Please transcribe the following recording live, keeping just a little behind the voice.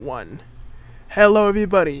One. Hello,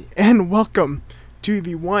 everybody, and welcome to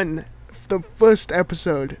the first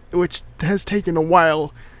episode, which has taken a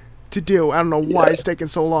while to do. I don't know why it's taken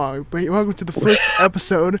so long, but welcome to the first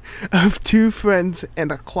episode of Two Friends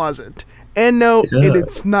and a Closet. And no,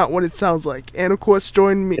 it's not what it sounds like. And of course,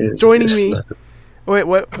 joining me. Wait,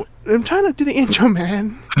 what? I'm trying to do the intro,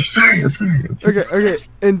 man. I'm sorry. Okay.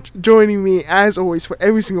 And joining me, as always, for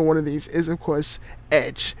every single one of these is, of course,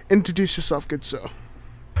 Edge. Introduce yourself, good sir.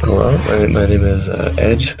 Hello, my name is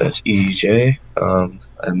Edge, that's EJ. I'm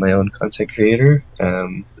my own content creator,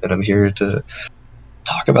 and I'm here to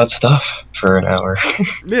talk about stuff for an hour.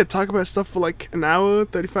 Yeah, talk about stuff for like an hour,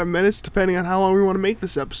 35 minutes, depending on how long we want to make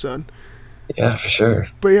this episode. Yeah, for sure.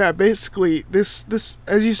 But yeah, basically, this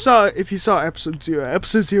as you saw, if you saw episode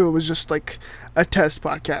 0 was just like a test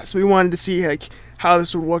podcast. We wanted to see like how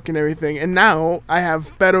this would work and everything, and now I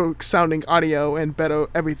have better sounding audio and better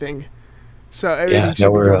everything. So everything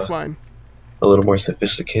should be going fine. A little more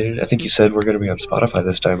sophisticated. I think you said we're going to be on Spotify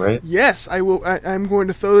this time, right? Yes, I will. I'm going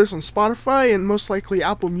to throw this on Spotify and most likely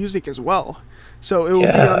Apple Music as well. So it will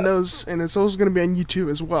be on those, and it's also going to be on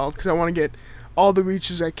YouTube as well, because I want to get all the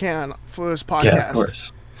reaches I can for this podcast. Yeah, of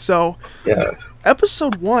course. So,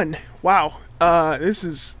 episode 1. Wow. This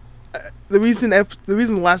is the reason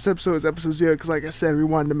the last episode was episode 0, because like I said, we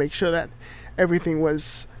wanted to make sure that everything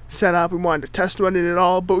was set up. We wanted to test run it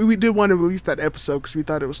all, but we did want to release that episode because we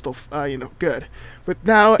thought it was still good. But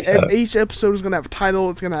now each episode is going to have a title.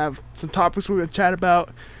 It's going to have some topics we're going to chat about,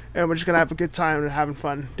 and we're just going to have a good time and having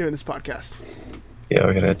fun doing this podcast. Yeah,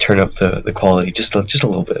 we're going to turn up the quality just a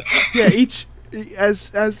little bit. Yeah,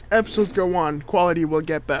 as episodes go on, quality will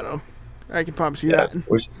get better. I can promise you that.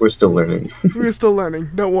 We're still learning. We're still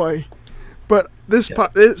learning, don't worry. But this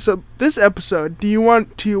episode, do you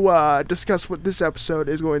want to discuss what this episode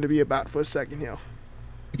is going to be about for a second here?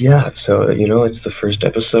 Yeah, so, it's the first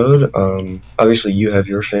episode. Obviously, you have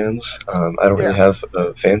your fans. I don't really have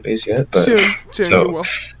a fan base yet, but soon you will.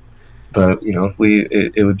 But,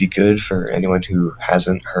 it would be good for anyone who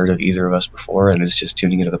hasn't heard of either of us before and is just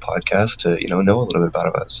tuning into the podcast to, know a little bit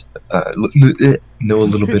about us. Know a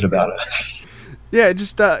little bit about us. Yeah,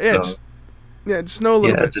 just know a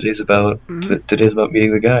little bit. Today's about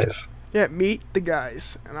meeting the guys. Yeah, meet the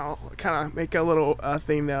guys. And I'll kind of make a little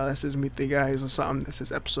thing there that says meet the guys or something. This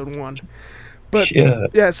is episode 1. But,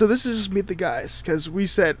 so this is just meet the guys, because we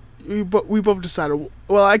said, we both decided,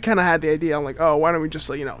 well, I kind of had the idea. I'm like, oh, why don't we just,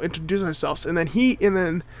 introduce ourselves? And then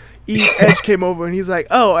Edge came over, and he's like,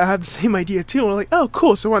 oh, I have the same idea, too. And we're like, oh,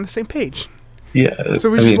 cool, so we're on the same page. Yeah, so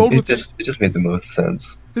we just rolled with it. It just made the most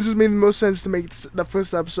sense. It just made the most sense to make the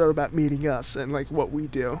first episode about meeting us and, what we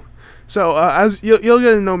do. So, as you're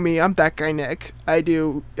going to know me, I'm that guy, Nick.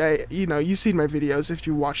 You've seen my videos if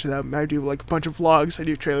you watch them. I do, a bunch of vlogs. I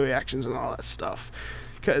do trailer reactions and all that stuff.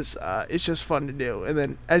 Because it's just fun to do. And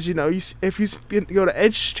then, as you know, if you go to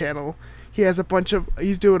Edge's channel, he's doing a bunch of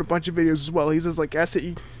videos as well. He does,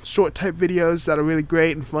 essay short type videos that are really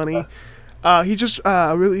great and funny. He just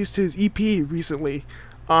released his EP recently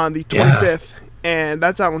on the 25th. And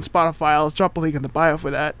that's out on Spotify. I'll drop a link in the bio for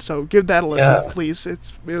that. So give that a listen, please.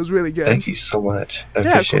 It was really good. Thank you so much. I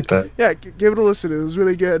appreciate that. Yeah, give it a listen. It was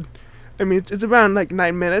really good. I mean, it's around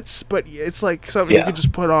 9 minutes, but it's something you can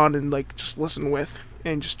just put on and just listen with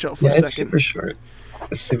and just chill for a second. It's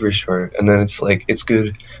super short. And then it's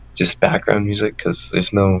good just background music because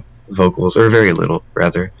there's no vocals, or very little,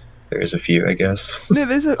 rather. There is a few, I guess. Yeah,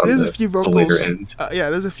 there's a few vocals. The later end.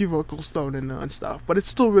 There's a few vocals thrown in there and stuff, but it's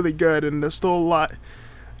still really good, and there's still a lot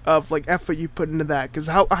of effort you put into that. Because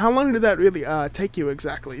how long did that really take you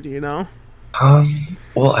exactly? Do you know?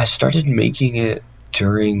 Well, I started making it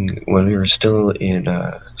when we were still in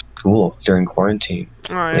school during quarantine.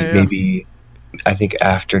 Maybe I think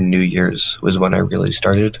after New Year's was when I really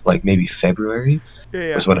started. Maybe February.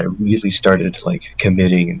 Was when I really started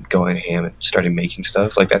committing and going ham and started making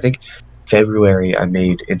stuff. I think February I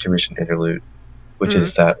made Intermission Interlude, which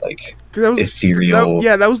is that ethereal.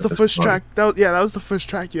 That was the first track. That was the first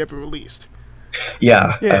track you ever released.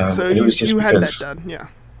 Yeah. So you had that done. Yeah.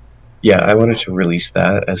 Yeah, I wanted to release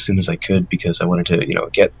that as soon as I could because I wanted to,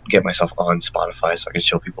 get myself on Spotify so I could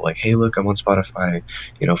show people hey, look, I'm on Spotify.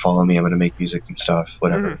 Follow me. I'm gonna make music and stuff,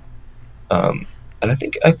 whatever. And I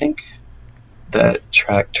think that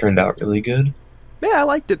track turned out really good. Yeah, I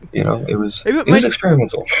liked it. It was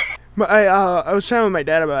experimental. I was chatting with my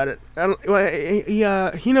dad about it.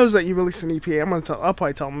 He knows that you released an EP. I'll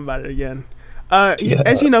probably tell him about it again.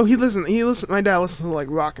 As you know, he listens. My dad listens to like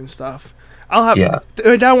rock and stuff. I'll have. Yeah.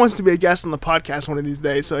 My dad wants to be a guest on the podcast one of these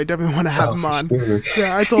days, so I definitely want to have him on. Sure.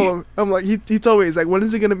 Yeah, I told him. I'm like, he told me, he's like, when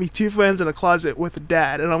is it gonna be two friends in a closet with a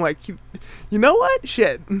dad? And I'm like, you know what?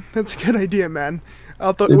 Shit, that's a good idea, man.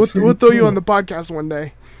 We'll throw you on the podcast one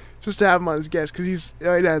day, just to have him on as guest, because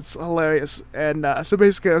my dad's hilarious. And so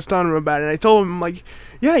basically, I was telling him about it, and I told him, I'm like,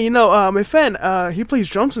 yeah, my friend, he plays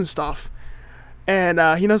drums and stuff. And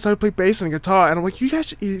he knows how to play bass and guitar. And I'm like, you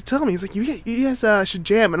guys, he's telling me, he's like, you guys should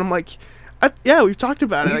jam. And I'm like, yeah, we've talked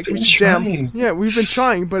about it. Like, we should jam. Yeah, we've been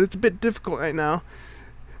trying, but it's a bit difficult right now.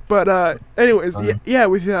 But anyways, yeah,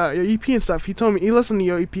 with your EP and stuff, he told me he listened to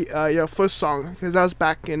your EP, your first song, because that was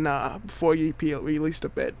back in before your EP released a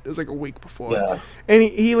bit. It was like a week before. Yeah. And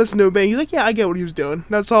he listened to it, and he's like, yeah, I get what he was doing.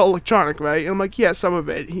 That's all electronic, right? And I'm like, yeah, some of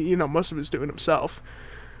it. He, most of it's doing himself.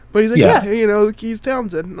 But he's like, yeah, he's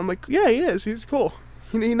talented. And I'm like, yeah, he is. He's cool.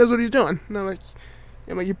 He knows what he's doing. And I'm like,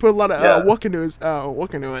 you put a lot of work into it.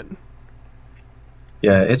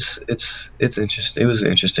 Yeah, it's interesting. It was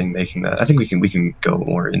interesting making that. I think we can go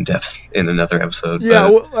more in depth in another episode. Yeah,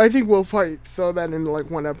 well, I think we'll probably throw that into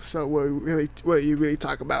like one episode where you really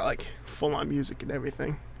talk about like full on music and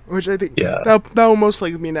everything. Which I think that will most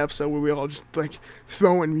likely be an episode where we all just like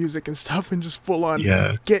throw in music and stuff and just full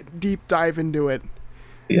on get deep dive into it.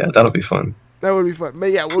 Yeah, that'll be fun. That would be fun.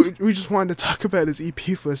 But yeah, we just wanted to talk about his EP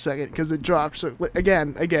for a second because it dropped. So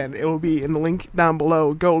again, it will be in the link down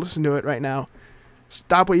below. Go listen to it right now.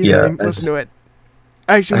 Stop what you're doing. Listen to it.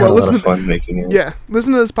 Actually, listen to making it. Yeah,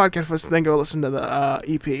 listen to this podcast first, then go listen to the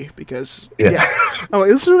EP because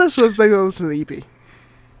listen to this first, then go listen to the EP.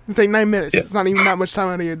 It's like 9 minutes. Yeah. It's not even that much time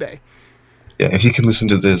out of your day. Yeah, if you can listen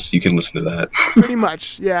to this, you can listen to that. Pretty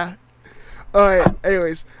much, yeah. All right.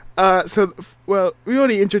 Anyways, we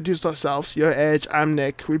already introduced ourselves. You're Edge. I'm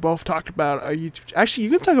Nick. We both talked about our YouTube. Actually,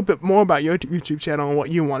 you can talk a bit more about your YouTube channel and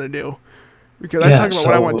what you want to do. Because I talk about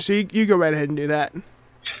what I want to. So you go right ahead and do that.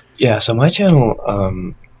 Yeah, so my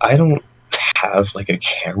channel, I don't have like a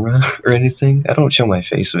camera or anything. I don't show my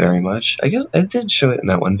face very much. I guess I did show it in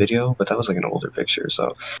that one video, but that was like an older picture.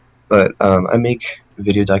 But I make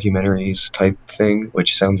video documentaries type thing,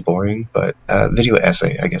 which sounds boring, but video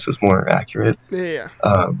essay, I guess, is more accurate. Yeah.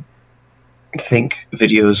 Think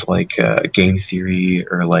videos like Game Theory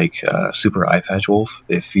or like Super Eye Patch Wolf,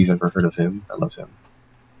 if you've ever heard of him. I love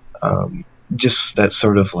him. Just that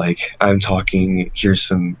sort of like, I'm talking, here's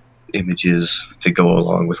some images to go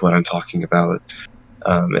along with what I'm talking about.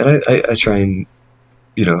 And I try and,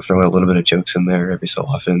 throw a little bit of jokes in there every so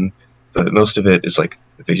often. But most of it is like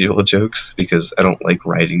visual jokes because I don't like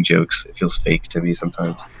writing jokes. It feels fake to me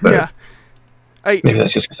sometimes. But yeah. Maybe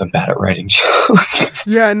that's just because I'm bad at writing jokes.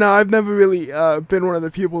 Yeah, no, I've never really been one of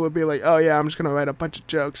the people to be like, oh yeah, I'm just going to write a bunch of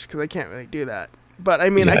jokes because I can't really do that. But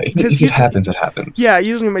I mean, if it happens, it happens. Yeah,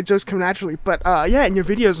 usually my jokes come naturally. But in your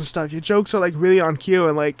videos and stuff, your jokes are like really on cue,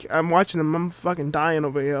 and like I'm watching them, I'm fucking dying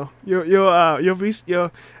over here. I think it's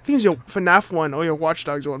your FNAF one or your Watch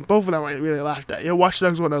Dogs one. Both of them I really laughed at. Your Watch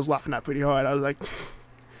Dogs one I was laughing at pretty hard. I was like,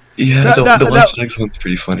 yeah, the Watch Dogs one's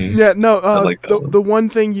pretty funny. Yeah, no, I like that one. The one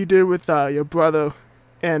thing you did with your brother,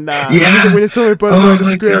 and when you told my brother about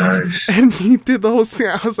the script, and he did the whole thing,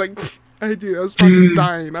 I was like. I was fucking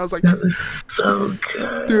dying. I was like, that was so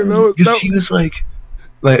good. Dude, he was like,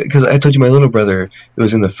 because I told you my little brother, it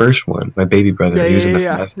was in the first one, my baby brother, he was in the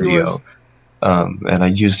FNAF video. And I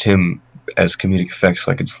used him as comedic effects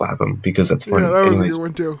so I could slap him because that's funny. Yeah, that was a good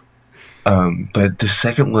one too. But the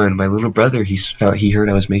second one, my little brother, he heard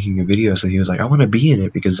I was making a video, so he was like, I want to be in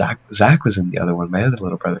it because Zach was in the other one, my other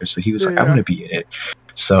little brother, so he was like, I want to be in it.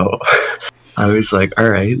 So I was like,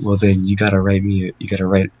 all right, well then you gotta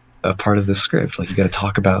write a part of the script, like you got to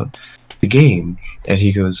talk about the game. And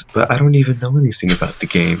he goes, but I don't even know anything about the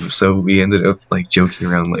game. So we ended up like joking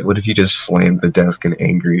around, like, what if you just slammed the desk in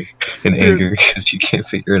anger because you can't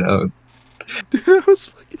figure it out. Dude, that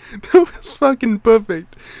was fucking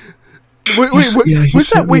perfect. Wait,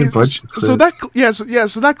 what's that? Wait, so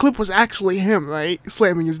that clip was actually him, right?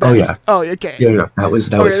 Slamming his desk. Oh yeah. Oh, okay. Yeah, no, that was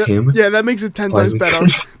him. Yeah, that makes it 10 times better.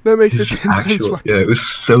 That makes it 10 times better. Yeah, it was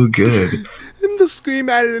so good. Him to scream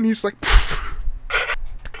at it, and he's like,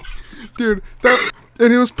 dude,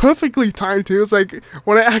 and it was perfectly timed too. It was like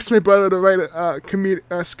when I asked my brother to write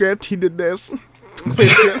a script, he did this.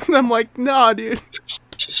 And I'm like, nah, dude.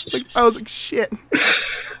 I was like, shit.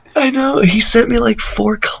 I know. He sent me like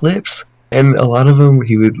 4 clips. And a lot of them,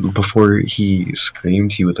 before he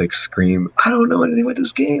screamed, he would like scream, I don't know anything about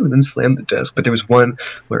this game, and then slam the desk. But there was one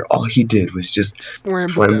where all he did was just slam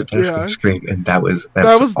the desk and scream, and that was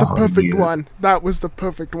the perfect one. That was the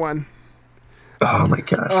perfect one. Oh my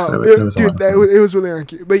gosh, it was dude, it was really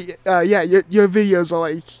cute. But yeah, your videos are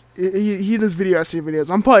like he does video essay videos.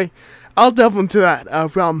 I'll delve into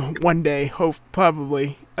that realm one day.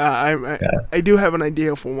 Probably. I do have an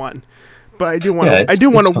idea for one, but I do want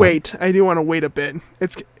to wait. I do want to wait a bit.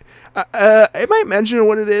 It's I might mention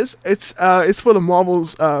what it is. It's for the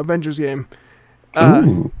Marvel's Avengers game.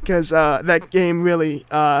 Because that game really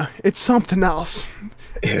it's something else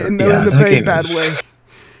in a very bad way.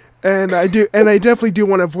 And I definitely do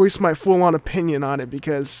want to voice my full-on opinion on it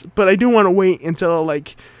but I do want to wait until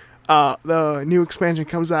like the new expansion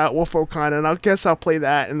comes out, Wolfokon, and I'll play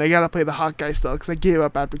that, and I gotta play the Hawkeye still because I gave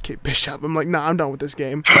up Advocate Bishop. I'm like, nah, I'm done with this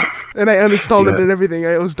game, and I uninstalled it and everything.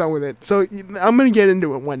 I was done with it, so I'm gonna get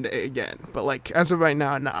into it one day again. But like as of right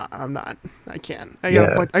now, nah, I'm not. I can't. I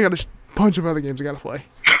got a bunch of other games I gotta play.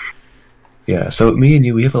 Yeah, so me and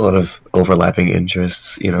you, we have a lot of overlapping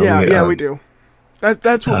interests. You know. Yeah, we do.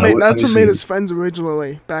 That's what made us friends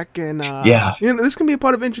originally back in. This can be a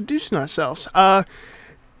part of introducing ourselves.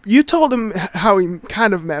 You told him how we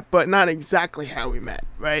kind of met, but not exactly how we met,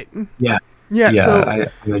 right? Yeah. So I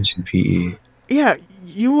mentioned PE. Yeah,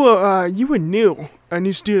 you were new, a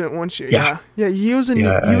new student, weren't you? Yeah. He was a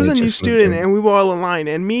new student, and we were all in line.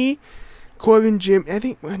 And me, Corbin, Jim.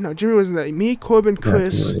 Jimmy wasn't there. Me, Corbin,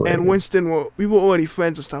 Chris, and Winston we were already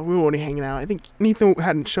friends and stuff. We were already hanging out. I think Nathan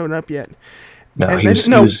hadn't shown up yet. No, he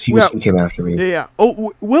came after me. Yeah.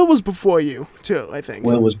 Oh, Will was before you too, I think.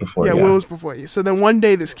 Will was before. Yeah, Will was before you. So then one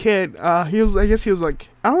day, this kid, he was like,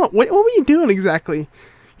 I don't know, what were you doing exactly?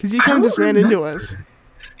 Because you kind of just ran into us.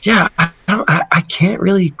 Yeah, I can't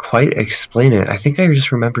really quite explain it. I think I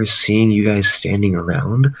just remember seeing you guys standing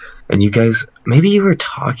around, and maybe you were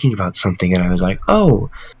talking about something, and I was like, oh,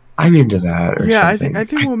 I'm into that. Or something. I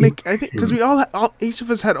think because we all each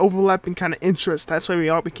of us had overlapping kind of interests. That's why we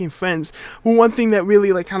all became friends. Well, one thing that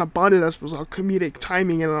really like kind of bonded us was our comedic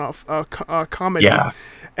timing and our comedy. Yeah.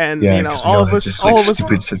 And all of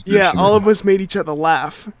us made each other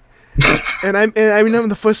laugh. and I remember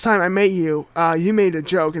the first time I met you, you made a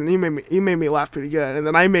joke and you made me laugh pretty good, and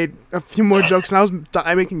then I made a few more jokes and I was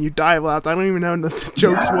making you die of laughter. I don't even know what the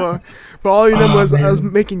jokes were, but all I remember was I was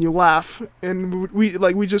making you laugh, and we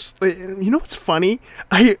just you know what's funny?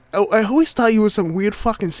 I always thought you were some weird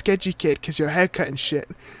fucking sketchy kid because your haircut and shit.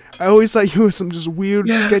 I always thought you were some just weird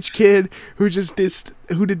sketch kid who did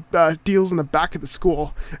deals in the back of the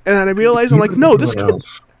school, and then I realized I'm like, no, this kid.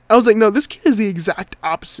 I was like, no, this kid is the exact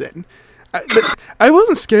opposite. I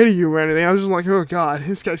wasn't scared of you or anything. I was just like, oh god,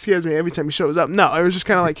 this guy scares me every time he shows up. No, I was just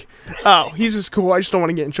kind of like, oh, he's just cool. I just don't want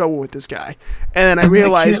to get in trouble with this guy. And then I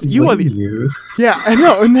realized you are the. Yeah, I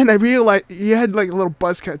know. And then I realized you had like a little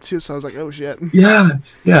buzz cut too. So I was like, oh shit. Yeah.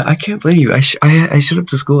 I can't blame you. I showed up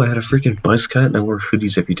to school. I had a freaking buzz cut and I wore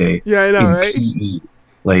hoodies every day. Yeah, I know, right? PE.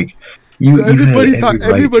 Like. Everybody thought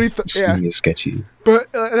yeah, sketchy.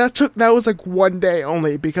 But that was like one day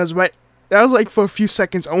only because that was like for a few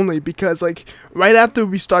seconds only because like right after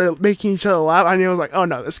we started making each other laugh, I knew I was like, oh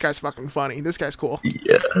no, this guy's fucking funny. This guy's cool.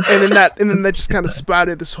 Yeah. And then that just kind of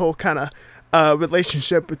sprouted this whole kind of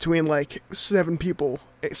relationship between like 8 people.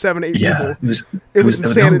 It was insanity. No, it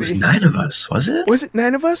was 9 of us, was it? Was it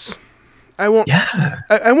 9 of us? I won't. Yeah.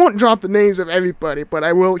 I won't drop the names of everybody, but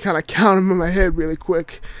I will kind of count them in my head really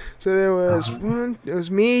quick. So there was There was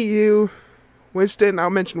me, you, Winston. I'll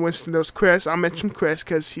mention Winston. There was Chris. I'll mention Chris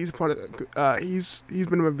because he's a part of. He's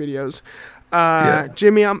been in my videos.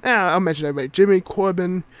 Jimmy. I'll mention everybody. Jimmy,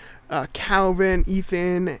 Corbin, Calvin,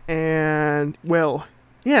 Ethan, and Will.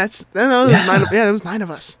 Yeah, there was 9 of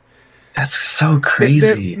us. That's so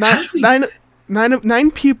crazy.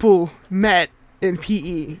 9 people met in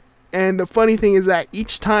PE. And the funny thing is that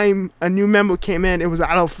each time a new member came in, it was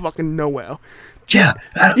out of fucking nowhere. Yeah,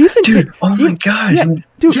 Ethan and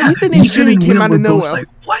Jimmy came out of nowhere. Like,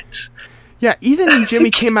 what? Yeah, Ethan and Jimmy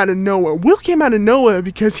came out of nowhere. Will came out of nowhere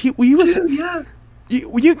because he was.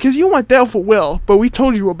 Because you weren't there for Will, but we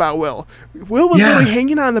told you about Will. Will was literally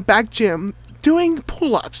hanging out in the back gym doing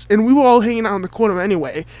pull-ups, and we were all hanging out in the corner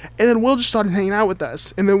anyway. And then Will just started hanging out with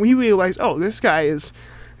us, and then we realized, oh, this guy he's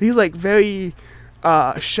like very.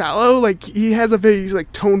 Shallow, like he has a very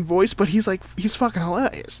like toned voice, but he's fucking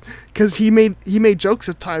hilarious because he made jokes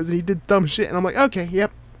at times and he did dumb shit, and I'm like, okay,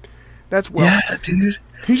 yep, that's Will. Yeah, dude.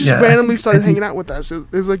 He just randomly started hanging out with us.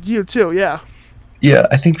 It was like you too, yeah. Yeah,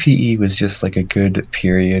 I think PE was just like a good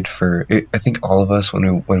period for. I think all of us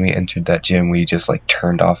when we entered that gym, we just like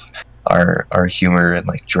turned off our humor and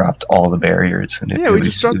like dropped all the barriers. And we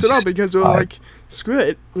just dropped it all because we were like, screw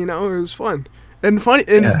it, it was fun. And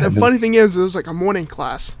the funny thing is, it was like a morning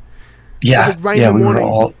class. Yeah, it was like right in the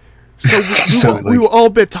morning. We were all a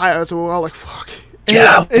bit tired, so we were all like, fuck.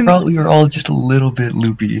 We were all just a little bit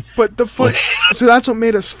loopy. But so that's what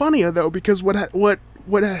made us funnier though, because what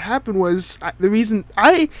had happened was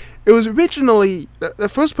it was originally the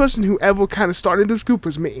first person who ever kind of started this group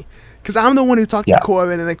was me, because I'm the one who talked to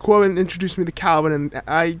Corbin, and then Corbin introduced me to Calvin,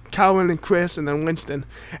 and Calvin and Chris, and then Winston,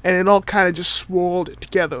 and it all kind of just swirled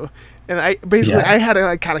together. And I had to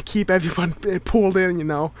like kind of keep everyone pulled in, you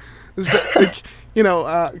know. It was like, you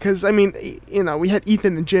know, because I mean, you know, we had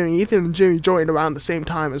Ethan and Jimmy. Ethan and Jimmy joined around the same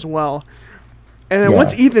time as well. And then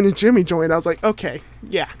once Ethan and Jimmy joined, I was like, okay,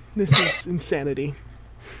 yeah, this is insanity.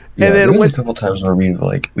 Yeah, and then there's a couple times where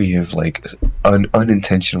we have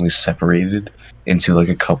unintentionally separated into like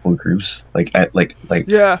a couple groups,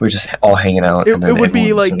 we're just all hanging out, and then it would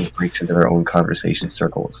be like sort of breaks into their own conversation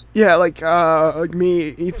circles. Yeah, like me,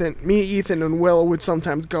 Ethan, and Will would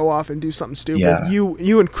sometimes go off and do something stupid. Yeah.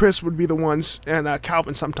 You and Chris would be the ones, and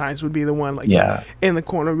Calvin sometimes would be the one in the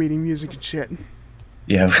corner reading music and shit.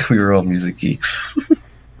 Yeah, we were all music geeks.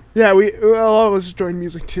 Yeah, we all of us joined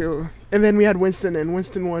music too, and then we had Winston, and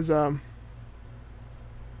Winston was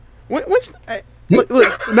Winston. Look,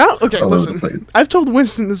 now, okay, listen. I've told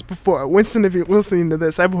Winston this before. Winston, if you're listening to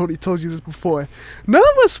this, I've already told you this before. None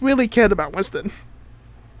of us really cared about Winston.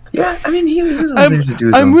 Yeah, I mean, he was there to do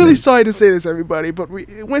his I'm own really thing. Sorry to say this, everybody, but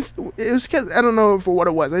it was I don't know for what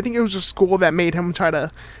it was. I think it was just school that made him try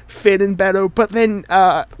to fit in better. But then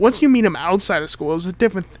once you meet him outside of school, it's a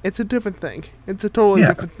different thing. It's a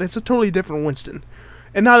totally different Winston.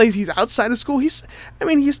 And now that he's outside of school, he's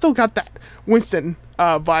still got that Winston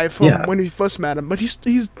vibe from when we first met him, but he's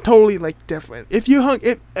totally like different. If you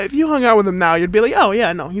hung out with him now, you'd be like, oh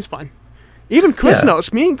yeah, no, he's fine. Even Chris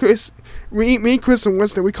knows. Me and Chris and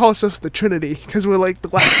Winston, we call ourselves the Trinity because we're like the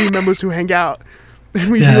last three members who hang out.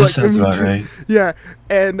 And we do like sounds about right. Yeah,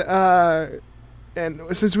 and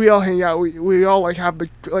since we all hang out, we all like have the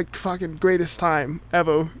like fucking greatest time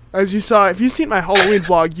ever. As you saw, if you've seen my Halloween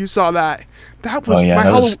vlog, you saw that. That was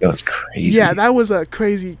that was crazy. Yeah, that was a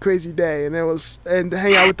crazy day, and to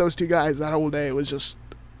hang out with those two guys that whole day was just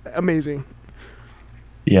amazing.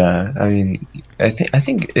 Yeah, I mean, I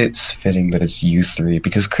think it's fitting that it's you three,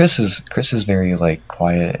 because Chris is very like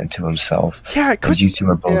quiet and to himself. Yeah, Chris. And you two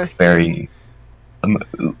are both very.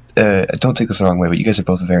 Don't take this the wrong way, but you guys are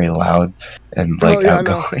both very loud and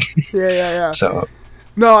outgoing. Yeah. So.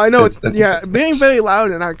 No, I know. Being very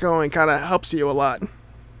loud and outgoing kind of helps you a lot.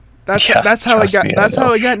 That's how I got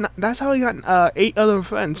 8 other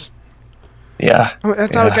friends. Yeah.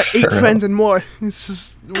 That's how I got 8 friends and more. It's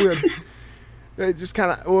just weird. It just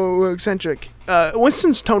kind of we're eccentric.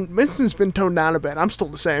 Winston's been toned down a bit. I'm still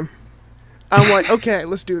the same. I'm like, okay,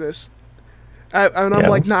 let's do this.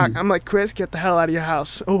 I'm like, Chris, get the hell out of your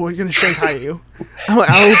house. Oh, we're gonna Shanghai you. I'm like,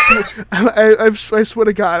 I swear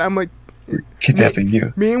to God, I'm like, kidnapping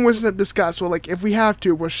you. Me and Winston have discussed. We're like, if we have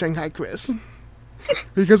to, we'll Shanghai Chris,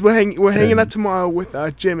 because we're hanging out tomorrow with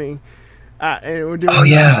Jimmy, and we're doing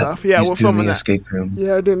some stuff. Yeah, we're filming an escape room.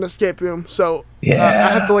 Yeah, doing an escape room. So I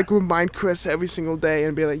have to like remind Chris every single day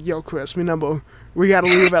and be like, yo, Chris, remember we gotta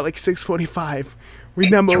leave at like 6:45.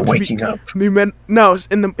 Remember, you're waking up. No, it's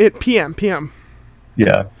in the PM.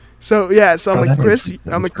 Yeah. So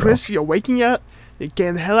I'm like, Chris, you're waking up. You're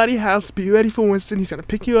getting the hell out of your house. Be ready for Winston. He's gonna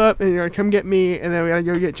pick you up, and you're gonna come get me, and then we gotta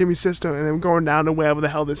go get Jimmy's sister, and then we're going down to wherever the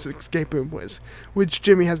hell this escape room was, which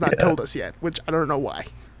Jimmy has not told us yet, which I don't know why.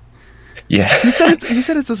 Yeah. He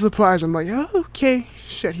said it's a surprise. I'm like, oh, okay.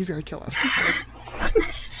 Shit, he's gonna kill us.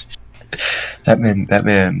 That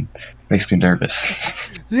man makes me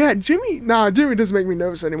nervous. Yeah, Jimmy doesn't make me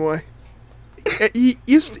nervous anymore. He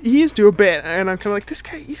used to a bit, and I'm kind of like, this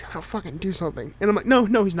guy, he's gonna fucking do something. And I'm like, no,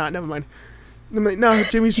 he's not. Never mind. And I'm like, no,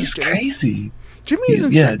 Jimmy's just crazy. Jimmy's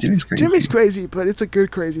insane. Yeah, Jimmy's crazy. Jimmy's crazy, but it's a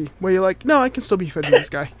good crazy where you're like, no, I can still be friends with this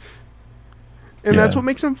guy, and that's what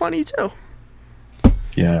makes him funny too.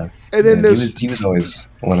 Yeah. And then he was always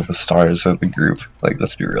one of the stars of the group. Like,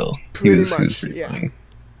 let's be real. Pretty much, funny.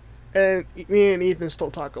 And me and Ethan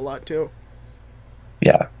still talk a lot too.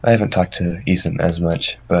 Yeah, I haven't talked to Ethan as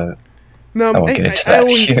much, but no, I won't get into that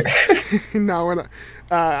here. No, we're not.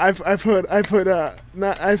 I've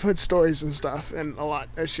heard stories and stuff and a lot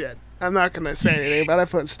of shit. I'm not gonna say anything, but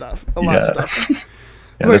I've heard stuff, a lot of stuff.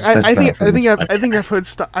 Like, I think I've heard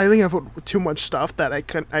stuff. I think I've heard too much stuff that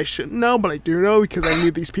I shouldn't know, but I do know because I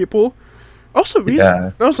knew these people. Also,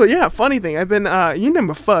 funny thing. I've been you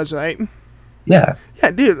remember Fuzz, right? Yeah.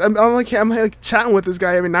 Yeah, dude. I'm like chatting with this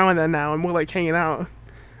guy every now and then now, and we're like hanging out.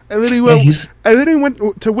 I literally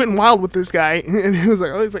went to Wit 'n Wild with this guy, and he was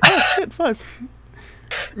like, oh shit, Fuzz.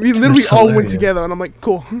 We literally all went together, and I'm like,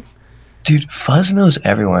 cool. Dude, Fuzz knows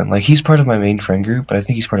everyone. Like, he's part of my main friend group, but I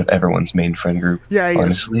think he's part of everyone's main friend group. Yeah, he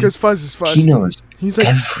honestly. Because Fuzz is Fuzz. He knows he's like,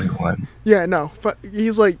 everyone. Yeah, no.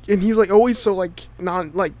 He's like, and he's like always so like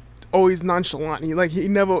always nonchalant.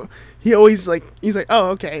 He always like, he's like, oh,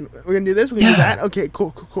 okay, we're gonna do this, we're gonna do that. Okay,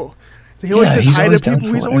 cool. So he always says hi to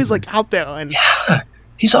people. He's always like out there, and yeah,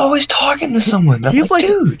 he's always talking to someone. He's like,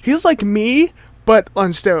 dude, he's like me, but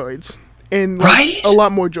on steroids and like, a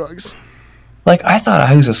lot more drugs. Like, I thought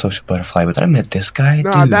I was a social butterfly, but then I met this guy.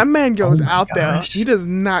 Nah, dude, that man goes out there. He does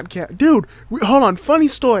not care. Dude, hold on. Funny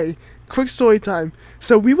story. Quick story time.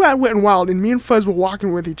 So we were at Wet n Wild, and me and Fuzz were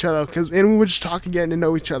walking with each other, and we were just talking, getting to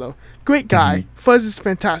know each other. Great guy. Mm-hmm. Fuzz is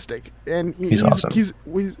fantastic, and he's awesome.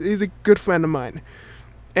 He's a good friend of mine.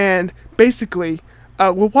 And basically,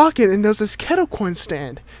 we're walking, and there's this kettle corn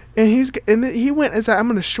stand, and he went and said, "I'm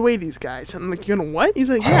gonna sway these guys." And I'm like, "You gonna what?"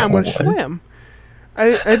 He's like, "Yeah, I'm gonna sway them."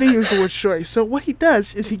 I think it was the word sway. So what he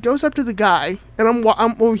does is he goes up to the guy, and I'm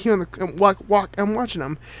over here I'm watching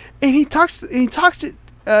him, and he talks to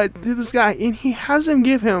this guy, and he has him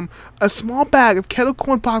give him a small bag of kettle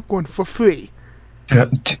corn popcorn for free.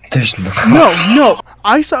 There's no.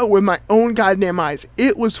 I saw it with my own goddamn eyes.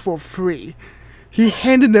 It was for free. He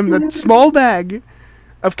handed him the small bag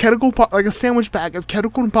of kettle corn, like a sandwich bag of kettle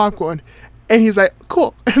corn popcorn. And he's like,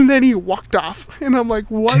 cool. And then he walked off. And I'm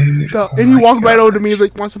like, what the? And he walked right over to me. He's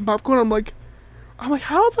like, want some popcorn? I'm like,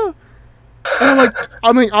 how the? And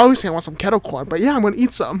I'm like, obviously I want some kettle corn. But yeah, I'm going to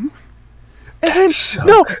eat some. And then,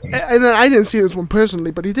 and then I didn't see this one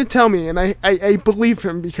personally, but he did tell me. And I believe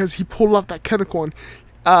him because he pulled off that kettle corn.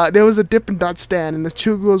 There was a Dippin' Dot stand and the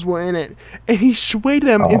two girls were in it. And he swayed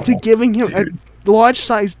them into giving him a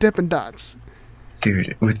large-sized Dippin' Dots.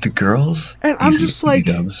 Dude, with the girls? And I'm just like...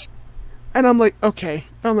 And I'm like, okay.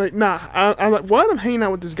 I'm like, nah. I'm like, what? I'm hanging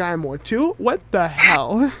out with this guy more too? What the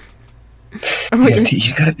hell? I'm like,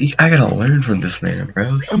 I gotta learn from this man,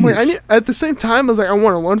 bro. I'm like, at the same time, I was like, I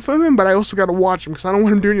want to learn from him, but I also gotta watch him because I don't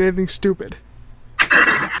want him doing anything stupid.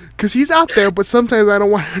 Because he's out there, but sometimes I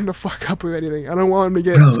don't want him to fuck up with anything. I don't want him to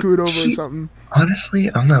get screwed over or something. Honestly,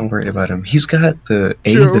 I'm not worried about him. He's got the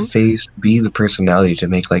the face, B, the personality to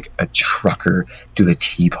make like a trucker do the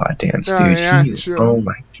teapot dance, dude. Yeah, oh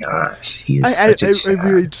my gosh, he is such a I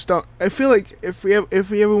really just don't. I feel like if we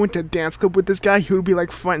ever went to a dance club with this guy, he would be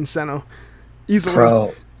like front and center, easily.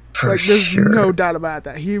 Bro, like there's no doubt about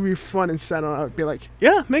that. He'd be front and center. I would be like,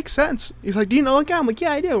 yeah, makes sense. He's like, do you know that guy? I'm like,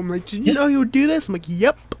 yeah, I do. I'm like, did you know he would do this? I'm like,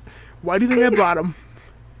 yep. Why do you think I brought him?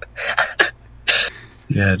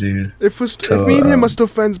 Yeah, dude. If me and him are still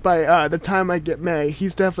friends by the time I get married,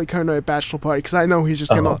 he's definitely coming to a bachelor party because I know he's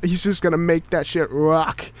just gonna make that shit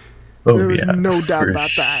rock. Oh, There's no doubt about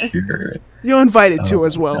that. Sure. You're invited too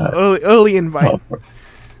as well. Early invite.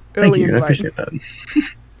 Early invite. I appreciate that.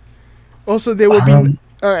 Also, there will be.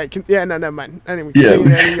 All right. Never mind. Anyway, continue.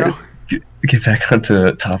 There you go. Get back onto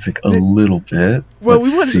the topic a little bit. Well,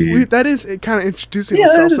 that is kind of introducing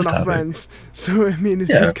ourselves and our friends. So, I mean,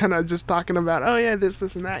 it's kind of just talking about, oh, yeah, this,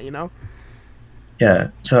 and that, you know? Yeah.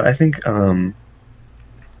 So, I think, I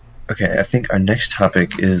think our next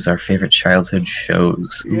topic is our favorite childhood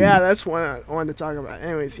shows. Ooh. Yeah, that's one I wanted to talk about.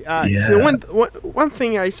 Anyways, so one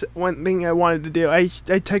thing I wanted to do, I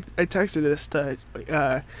texted this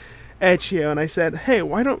to Edge here, and I said, hey,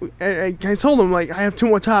 why don't I told him, like, I have two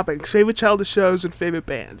more topics: favorite childhood shows and favorite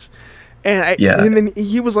bands. And then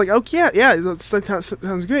he was like, okay, yeah, that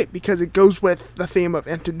sounds great, because it goes with the theme of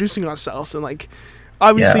introducing ourselves, and like,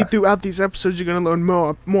 obviously throughout these episodes you're going to learn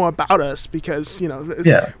more about us, because, you know,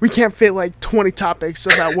 we can't fit like 20 topics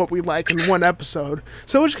about what we like in one episode,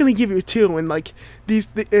 so we're just going to give you two, and like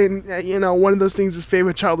you know, one of those things is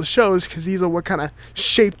favorite childhood shows, because these are what kind of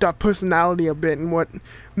shaped our personality a bit and what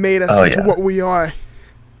made us into what we are.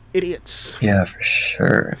 Idiots. Yeah, for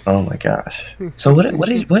sure. Oh my gosh. So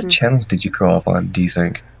what channels did you grow up on, do you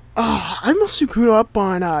think? I mostly grew up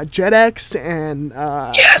on Jetix and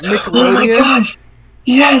Nickelodeon. Oh my gosh.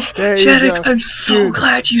 Yes, Jetix. I'm so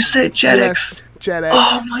glad you said Jetix. Yes, Jetix.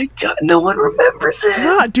 Oh my god, no one remembers it.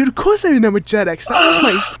 Nah, dude, of course I remember Jetix.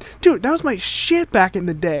 That was my shit back in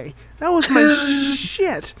the day. That was my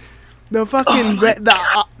shit. The fucking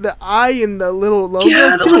the eye and the little logo.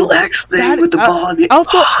 Yeah, the little X thing with the ball.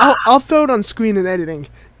 I'll throw it on screen and editing.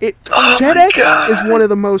 Jetix is one of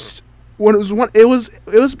the most. The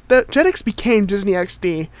Jetix became Disney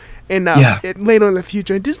XD, and later in the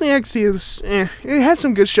future, Disney XD is it had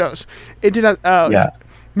some good shows. It did. What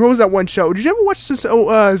was that one show? Did you ever watch this?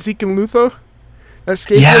 Zeke and Luther, that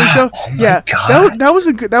skateboarding show. Oh my God. That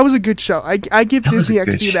was a good show. I give Disney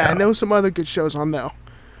XD that, and there was some other good shows on there.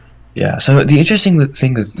 Yeah. So the interesting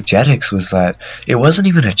thing with Jetix was that it wasn't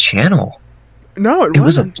even a channel. No, it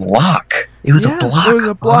was a block. It was a block. It was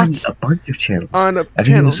a block on a bunch of channels. On a I think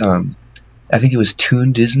channel. it was I think it was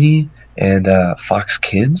Toon Disney and Fox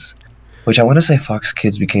Kids, which I want to say Fox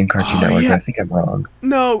Kids became Cartoon Network. Yeah. I think I'm wrong.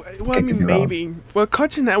 No, well, I mean maybe. Wrong. Well,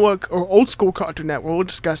 Cartoon Network or old school Cartoon Network. We'll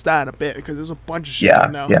discuss that in a bit because there's a bunch of shit.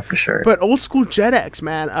 Yeah, for sure. But old school Jetix,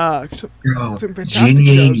 man. Jin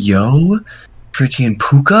Yang Yo, freaking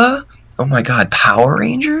Puka. Oh my God, Power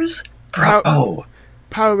Rangers, bro.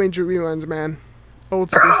 Power Ranger reruns, man.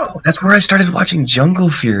 Old school stuff. That's where I started watching Jungle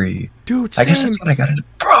Fury. Dude, same. I guess that's what I got into.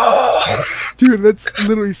 Bro. Dude, that's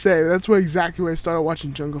literally same. That's exactly where I started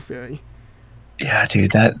watching Jungle Fury. Yeah,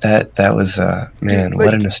 dude, that was man, dude,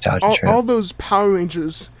 what a nostalgia trip. All those Power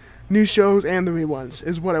Rangers, new shows and the reruns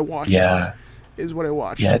is what I watched. Yeah. Is what I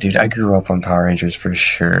watched. Yeah, dude, I grew up on Power Rangers for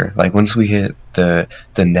sure. Like once we hit the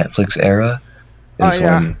Netflix era.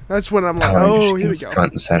 That's when I'm like, oh, here we go.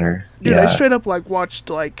 Front and center. Dude, I straight up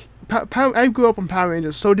watched I grew up on Power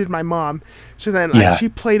Rangers, so did my mom. So then she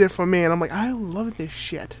played it for me, and I'm like, I love this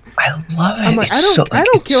shit. I love it. I'm like, I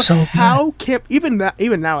don't care how camp. Even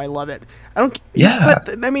now, I love it. I don't. Yeah.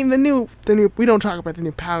 But I mean, the new. We don't talk about the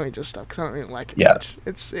new Power Rangers stuff because I don't really like it much.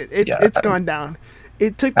 It's gone down.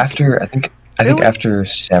 It took I think after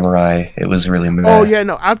Samurai, it was really meh. Oh yeah,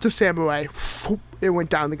 no. After Samurai, it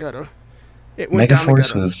went down the gutter.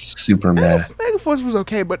 Megaforce was super meh. Megaforce was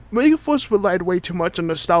okay, but Megaforce relied way too much on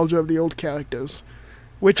nostalgia of the old characters,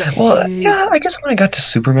 which I guess when I got to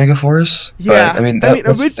Super Megaforce. Yeah, but, I mean,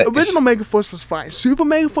 original Megaforce was fine. Super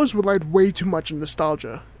Megaforce relied way too much on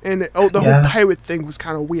nostalgia, and the whole pirate thing was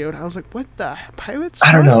kind of weird. I was like, what the pirates?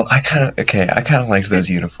 I don't know. I kind of liked those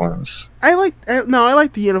uniforms. I like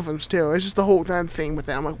the uniforms too. It's just the whole damn thing with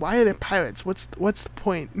them. I'm like, why are they pirates? What's the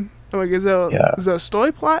point? I'm like, is there a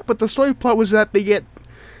story plot? But the story plot was that they get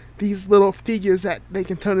these little figures that they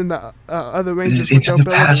can turn into other Rangers. Into the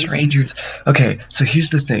past Rangers. Okay, so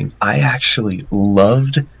here's the thing. I actually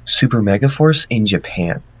loved Super Megaforce in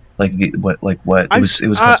Japan. I've seen Super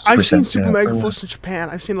Megaforce in Japan.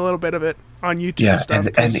 I've seen a little bit of it on YouTube. Yeah, and stuff.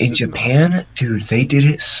 And in Japan, dude, they did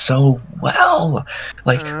it so well.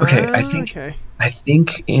 I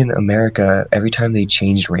think in America, every time they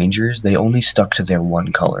changed Rangers, they only stuck to their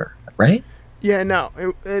one color, right? Yeah, no.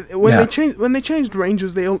 When they changed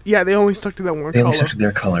Rangers, they only stuck to that one color. They only stuck to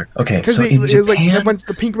their color. Okay, because so in Japan, like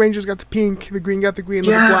the pink Rangers got the pink, the green got the green,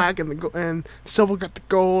 and the black, and the silver got the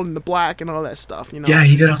gold and the black and all that stuff. Yeah,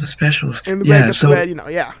 you got all the specials. And the red got the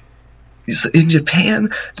red. So in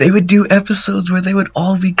Japan, they would do episodes where they would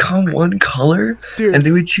all become one color, dude. And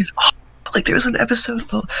they would choose. Like there was an episode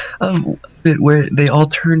where they all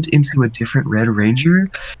turned into a different Red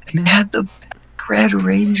Ranger, and they had the Red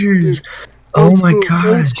Rangers. Dude. Oh my god!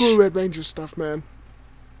 Old school Red Ranger stuff, man.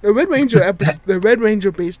 The Red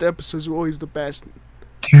Ranger based episodes were always the best.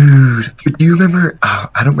 Dude, do you remember?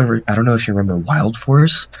 I don't know if you remember Wild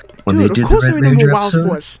Force when they did the Red Ranger episode.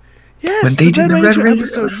 Force. Yes, when they did the Red Ranger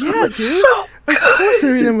episode. Yeah, dude. So of course I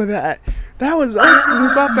remember that. That was awesome.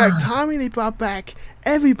 They brought back Tommy. They brought back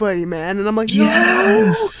everybody, man. And I'm like,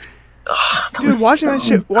 yes. Dude, watching that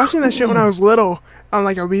shit when I was little on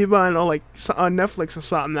like a rerun or like on Netflix or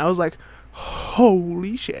something. I was like,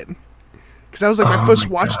 holy shit. Because that was like my first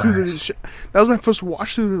watch through that was my first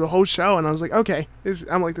watch through the whole show, and I was like, okay, this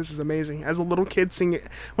is amazing. As a little kid, seeing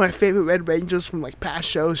my favorite Red Rangers from like past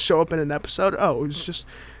shows show up in an episode, it was just,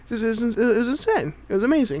 it was insane. It was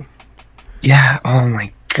amazing. Yeah, oh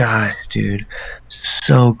my gosh, dude.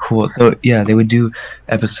 So cool. So yeah, they would do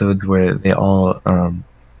episodes where they all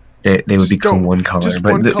they would become one color.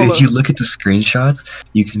 But if you look at the screenshots,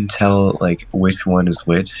 you can tell like which one is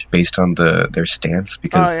which based on their stance,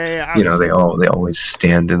 because they always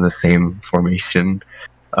stand in the same formation.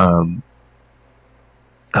 Let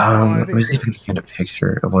me see if I can find a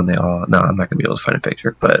picture of when they all. No, I'm not gonna be able to find a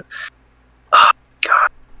picture, but oh god,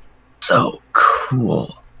 so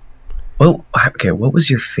cool. Well, okay, what was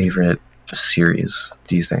your favorite series,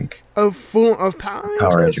 do you think? Of Power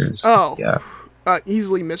Rangers? Oh yeah.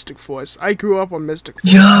 Easily Mystic Force. I grew up on Mystic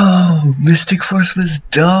Force. Yo, Mystic Force was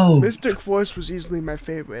dope. Mystic Force was easily my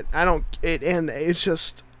favorite. And it's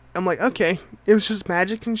just, I'm like, okay, it was just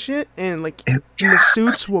magic and shit, and like the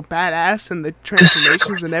suits were badass, and the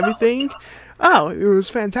transformations and everything. Oh, it was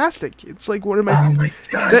fantastic. It's like one of my. Oh my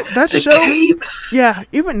god. That the show. Capes. Yeah,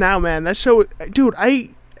 even now, man, that show, dude, I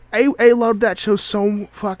love that show so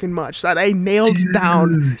fucking much that I nailed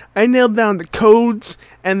down the codes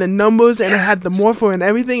and the numbers, and I had the morpho and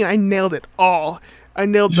everything. I nailed it all. I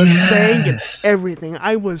nailed the saying and everything.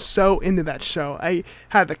 I was so into that show. I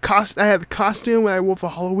had the costume I wore for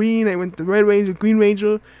Halloween. I went to Red Ranger, Green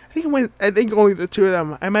Ranger. I think only the two of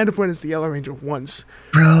them. I might have went as the Yellow Ranger once.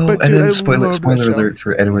 Bro, but, and dude, then spoiler alert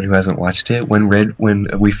for anyone who hasn't watched it. When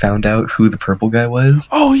we found out who the purple guy was.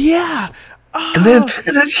 Oh yeah. Oh. And then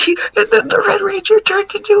the Red Ranger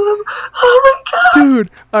turned into him. Oh my god,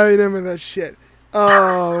 dude! I remember that shit.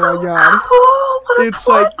 Oh my god! Cool. It's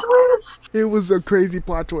like twist. It was a crazy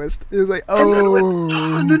plot twist. It was like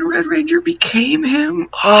and then Red Ranger became him.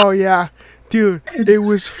 Oh yeah, dude! It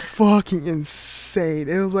was fucking insane.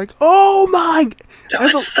 It was like, oh my! That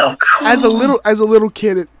was so cool. As a little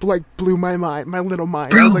kid, it like blew my mind, my little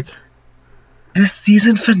mind. Bro, I was like, the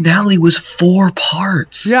season finale was 4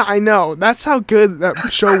 parts. Yeah, I know. That's how good that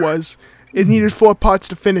show was. It needed 4 parts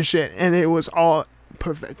to finish it, and it was all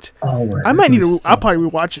perfect. Oh, right. I might need to. I'll probably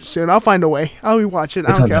rewatch it soon. I'll find a way. I'll rewatch it.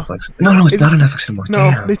 It's I don't on care. Netflix. No, it's not on Netflix anymore. No,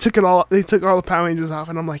 damn. they took it all. They took all the Power Rangers off,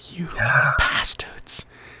 and I'm like, you bastards.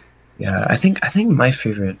 Yeah, I think my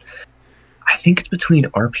favorite. I think it's between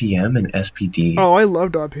RPM and SPD. Oh, I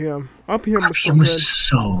loved RPM. RPM was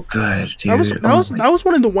so good, dude. That was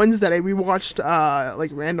one of the ones that I rewatched like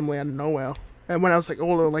randomly out of nowhere. And when I was like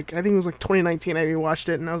older, like I think it was like 2019, I rewatched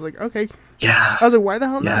it, and I was like, okay. Yeah. I was like, why the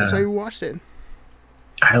hell not? So I rewatched it.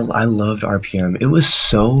 I loved RPM. It was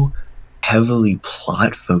so heavily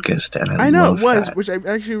plot focused, and I know it was, that. which I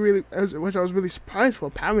actually which I was really surprised for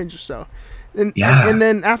Power Rangers show. And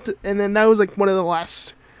then that was like one of the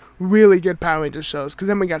last really good Power Rangers shows, because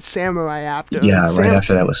then we got Samurai after. Yeah, right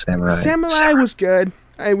after that was Samurai. Samurai was good.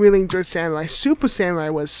 I really enjoyed Samurai. Super Samurai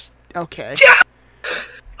was okay. Yeah.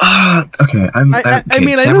 Okay. I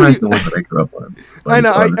mean, Samurai's the one that I grew up on. I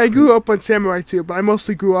know. I grew up on Samurai too, but I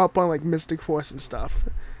mostly grew up on like Mystic Force and stuff.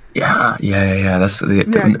 Yeah. That's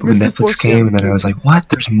when Netflix came, and then I was like, "What?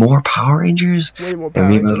 There's more Power Rangers?" Way more Power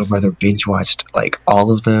and me and Rangers. my little brother binge watched like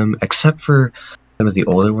all of them except for some of the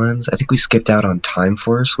older ones. I think we skipped out on Time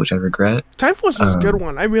Force, which I regret. Time Force was a good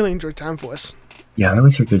one. I really enjoyed Time Force. Yeah, I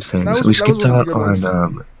always heard good things. We skipped out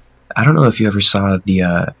on. I don't know if you ever saw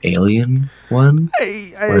the Alien one.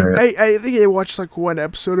 I think I watched like one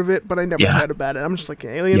episode of it, but I never cared about it. I'm just like,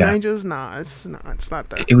 Alien Rangers? Nah, it's not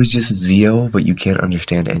that. It was just Zeo, but you can't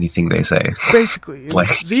understand anything they say. Basically, like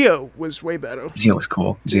Zeo was way better. Zeo was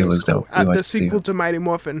cool. Zeo was dope. The sequel to Mighty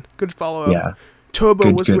Morphin, good follow up. Yeah.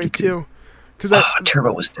 Turbo was great too.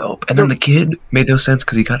 Turbo was dope. And then the kid made no sense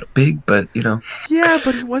because he got big, but you know. Yeah,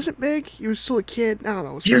 but he wasn't big. He was still a kid. I don't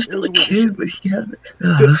know. He was still a kid, but he had.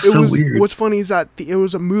 It was so weird. What's funny is that it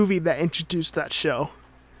was a movie that introduced that show.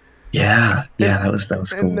 Yeah, that was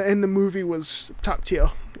cool. And the movie was top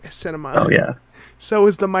tier cinema. Oh yeah. So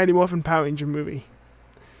was the Mighty Morphin Power Ranger movie.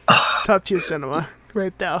 Top tier cinema,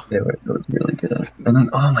 right there. Yeah, it was really good. And then,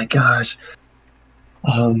 oh my gosh,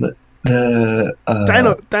 the Dino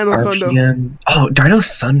RPM. Thunder. Oh, Dino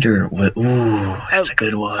Thunder. That's a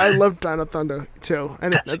good one. I love Dino Thunder too. I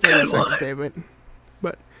think that's like my second favorite.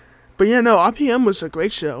 But yeah, no, RPM was a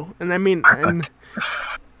great show, and I mean,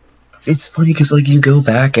 it's funny because like you go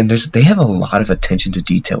back and they have a lot of attention to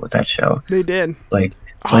detail with that show. They did.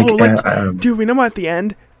 Dude, we know at the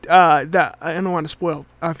end. That I don't want to spoil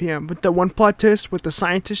RPM, but the one plot twist with the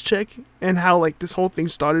scientist chick and how like this whole thing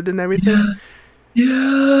started and everything.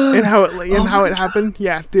 Yeah. And how it happened.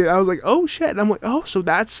 Yeah, dude. I was like, oh shit. And I'm like, oh, so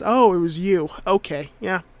it was you. Okay.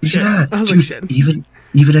 Yeah. Shit. Yeah. I was dude, like, shit.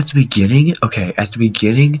 Even at the beginning. Okay, at the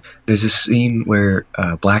beginning, there's a scene where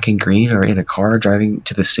Black and Green are in a car driving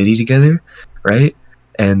to the city together, right?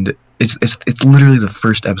 And it's literally the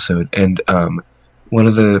first episode, and one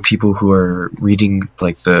of the people who are reading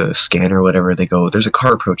like the scan or whatever, they go, "There's a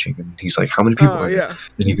car approaching," and he's like, "How many people are there?"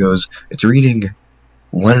 And he goes, "It's reading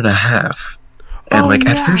 1.5." And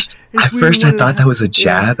at first I thought that was a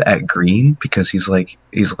jab at Green because he's like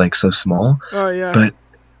so small. Oh yeah. But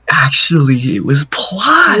actually, it was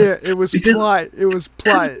plot. Yeah, it was plot. It was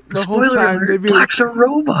plot. The whole time they Black's a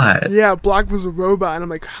robot. Yeah, Black was a robot, and I'm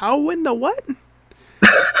like, how in the what?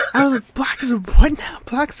 I was like, Black is a what now?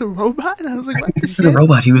 Black's a robot? And I was like, what the shit? He was a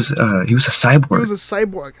robot. He was a cyborg. He was a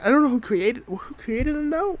cyborg. I don't know who created him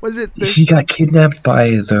though. Was it this? He got kidnapped by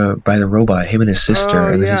the robot, him and his sister,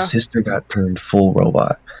 and then his sister got turned full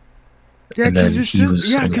robot. Yeah, because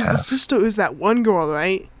the sister is that one girl,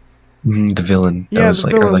 right? The villain. Yeah, that was the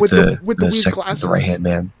villain with the weird glasses. The right hand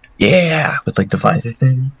man. Yeah, with like the visor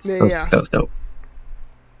thing. Yeah, that was dope.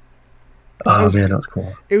 Man, that was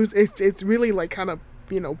cool. It's really like kind of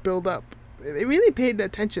build up. They really paid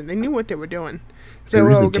attention. They knew what they were doing. So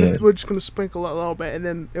we're just gonna sprinkle a little bit, and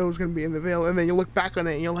then it was gonna be in the veil, and then you look back on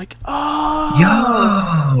it, and you're like, oh,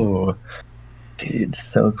 yo, dude,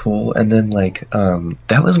 so cool. And then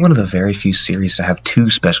that was one of the very few series to have 2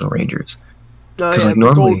 Special Rangers. Because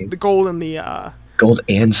normally the gold and the gold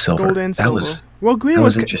and silver. Well, green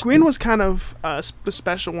was kind of a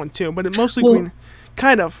special one too, but mostly green.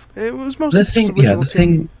 Kind of. It was mostly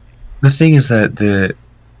the thing is that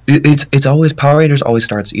it's always Power Rangers always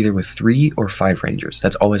starts either with 3 or 5 Rangers.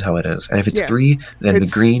 That's always how it is. And if it's 3, then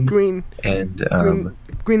it's the green and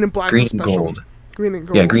green and black, green and gold. Green and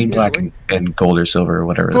gold. Yeah, green, black, and gold or silver or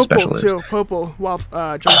whatever the special is. Purple, Wild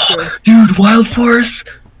Jungle Fury. Dude, Wild Force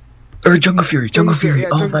or Jungle Fury. Yeah,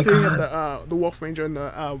 oh Jungle my Fury god. Had the Wolf Ranger and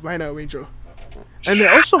the Rhino Ranger, and they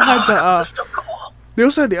also had the. So cool. They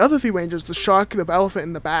also had the other 3 Rangers: the Shark, the Elephant,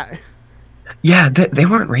 and the Bat. Yeah, they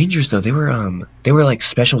weren't Rangers though. They were like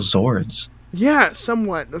special Zords. Yeah,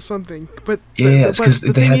 somewhat or something. But the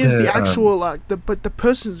thing is, the actual but the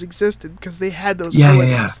persons existed because they had those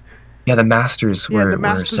abilities. Yeah, the masters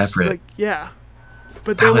were separate.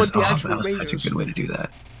 But they weren't the actual Rangers. That was such a good way to do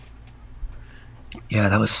that. Yeah,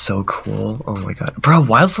 that was so cool. Oh my god, bro!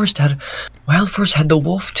 Wild Force had the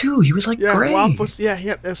wolf too. He was like gray. Wild Force. Yeah, he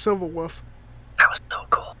had a silver wolf. That was so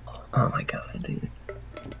cool. Oh my god, dude.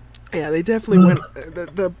 Yeah, they definitely went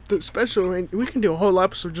the special range. We can do a whole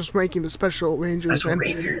episode just ranking the special rangers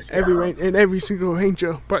and every single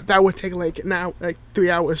ranger, but that would take like 3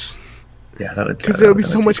 hours. Yeah, that would. Because there would be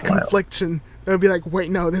so much confliction. There would be like,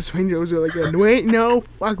 wait, no, this ranger was really good. Wait, no,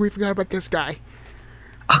 fuck, we forgot about this guy.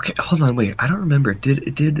 Okay, hold on, wait. I don't remember.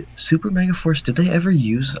 Did Super Mega Force? Did they ever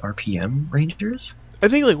use RPM Rangers? I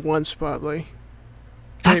think like once probably.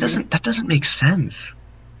 That doesn't make sense,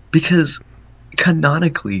 because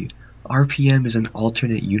canonically, RPM is an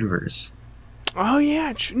alternate universe. Oh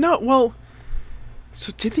yeah, no, well.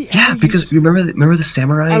 So did they? Yeah, because remember the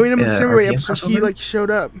samurai. I remember the samurai episode. He like showed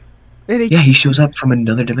up. And he shows up from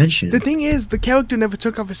another dimension. The thing is, the character never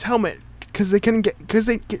took off his helmet because they couldn't get because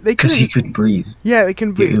he couldn't breathe. Yeah, they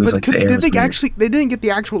couldn't breathe. But like did they actually? They didn't get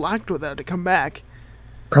the actual actor though to come back.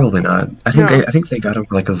 Probably not. I think they got him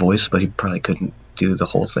for like a voice, but he probably couldn't do the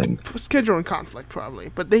whole thing. Scheduling conflict probably,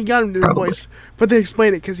 but they got him to do the voice. But they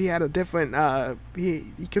explained it because he had a different. He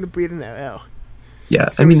couldn't breathe in that air. Yeah,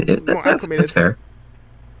 so I mean that's fair.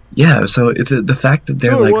 Yeah, so it's the fact that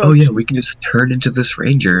they're like, oh yeah, we can just turn into this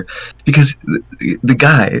ranger, because the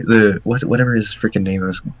guy, whatever his freaking name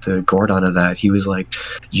was, the Gordon of that, he was like,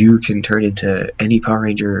 you can turn into any Power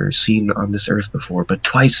Ranger seen on this earth before, but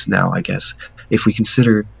twice now, I guess, if we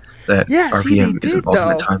consider that RPM is an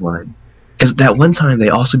alternate timeline. Because that one time they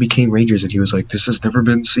also became Rangers, and he was like, this has never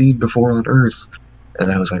been seen before on Earth. And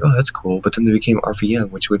I was like, oh, that's cool. But then they became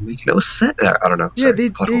RPM, which would make no sense. I don't know. Yeah, they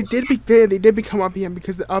did become RPM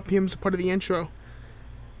because the RPM is part of the intro.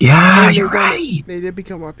 Yeah, you're right. They did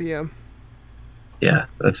become RPM. Yeah,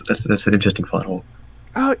 that's an interesting plot hole.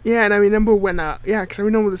 Oh yeah, and I remember when because I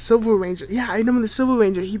remember the Silver Ranger. Yeah, I remember the Silver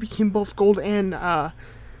Ranger. He became both gold and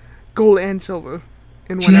silver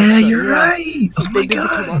in one episode. You're right. Oh my god. They did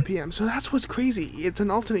become RPM. So that's what's crazy. It's an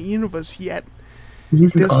alternate universe, yet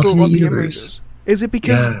there's still RPM Rangers. Is it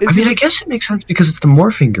because? Yeah. I guess it makes sense because it's the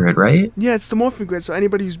morphing grid, right? Yeah, it's the morphing grid. So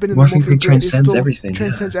anybody who's been in the morphing grid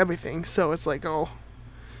transcends everything. So it's like, and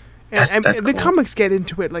the comics get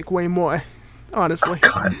into it like way more, honestly,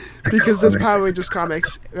 because there's Power Rangers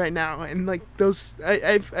comics right now, and like those,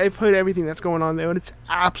 I've heard everything that's going on there, and it's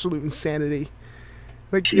absolute insanity.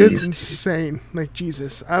 Like it's insane. Like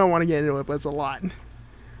Jesus, I don't want to get into it, but it's a lot.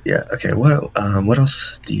 Yeah. Okay. What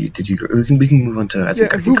else did you? We can move on to. I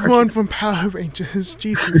think move on from Power Rangers.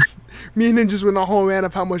 Jesus, me and him just went a whole rant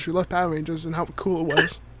of how much we love Power Rangers and how cool it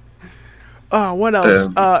was. What else?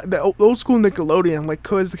 The old school Nickelodeon, like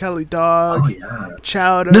Courage the Cowardly Dog. Oh yeah.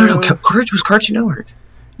 Chowder. No. Courage was Cartoon Network.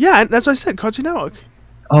 Yeah, that's what I said. Cartoon Network.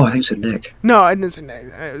 Oh, I think you said Nick. No, I didn't say Nick.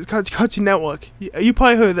 It was Cartoon Network. You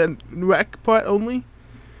probably heard the rec part only.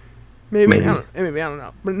 Maybe. I don't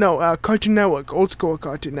know. But no, Cartoon Network, old school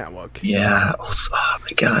Cartoon Network. Yeah. Oh my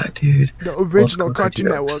god, dude. The original Cartoon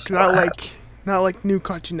Network, not like new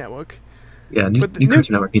Cartoon Network. Yeah, new Cartoon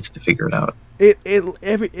Network needs to figure it out.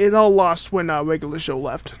 It all lost when regular show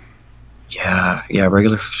left. Yeah,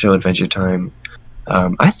 regular show Adventure Time.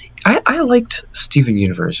 I think I liked Steven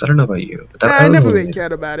Universe. I don't know about you. But I never really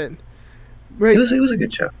cared about it. Right. It was a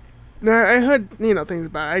good show. No, I heard things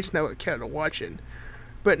about it. I just never cared to watch it.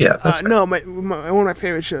 But yeah, no, one of my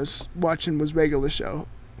favorite shows watching was Regular Show.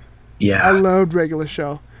 Yeah, I loved Regular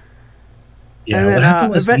Show. Yeah,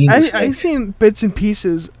 and then I seen bits and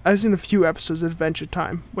pieces. I seen a few episodes of Adventure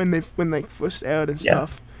Time when they first aired and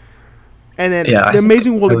stuff. And then The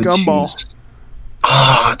Amazing World of Gumball.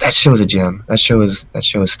 Oh, that show is a gem. That show is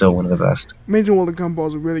still one of the best. Amazing World of Gumball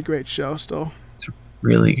is a really great show. Still, it's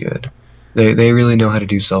really good. They really know how to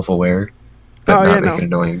do self-aware, but not make it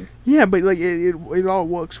annoying. Yeah, but like it all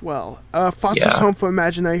works well. Foster's Home for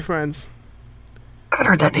Imaginary Friends. haven't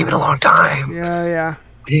heard that name in a long time. Yeah, yeah.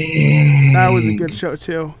 Dang. That was a good show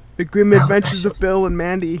too. The Grim Adventures of Bill and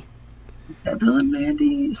Mandy. Yeah, Bill and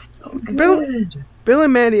Mandy is so good. Bill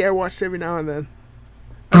and Mandy, I watched every now and then.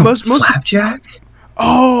 Bro, Flapjack?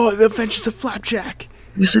 Oh, The Adventures of Flapjack.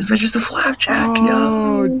 The Adventures of Flapjack,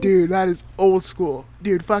 oh, dude, that is old school.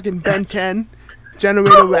 Dude, fucking Ben 10,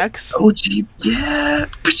 Generator Rex. Oh, gee, yeah.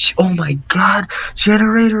 Oh my god,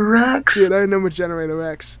 Generator Rex. Dude, I remember Generator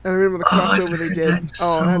Rex. I remember the crossover they did. That's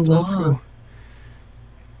old school.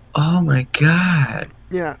 Oh my god.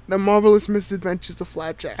 Yeah, The Marvelous Misadventures of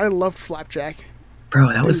Flapjack. I loved Flapjack.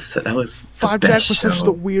 Bro, that was Flapjack was such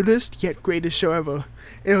the weirdest yet greatest show ever.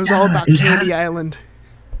 And it was all about Candy Island.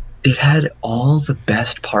 It had all the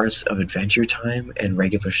best parts of Adventure Time and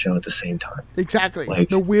regular show at the same time. Exactly. Like,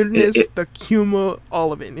 the weirdness, the humor,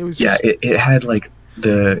 all of it. It was just... Yeah, it had like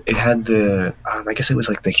I guess it was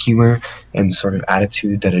like the humor and sort of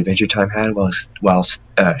attitude that Adventure Time had while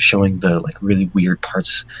showing the like really weird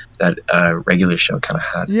parts that regular show kind of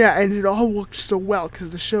had. Yeah, and it all worked so well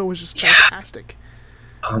because the show was just fantastic.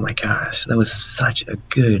 Oh my gosh, that was such a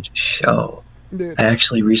good show. Dude. I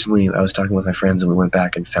actually recently, I was talking with my friends and we went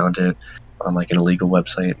back and found it on like an illegal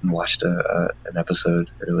website and watched an episode.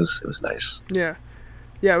 It was nice. Yeah,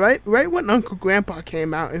 yeah. Right when Uncle Grandpa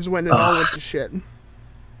came out is when it all went to shit.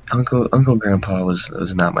 Uncle Grandpa was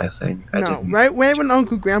not my thing. Right when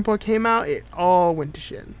Uncle Grandpa came out, it all went to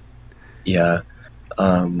shit. Yeah.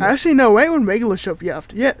 Actually, no. Right when regular show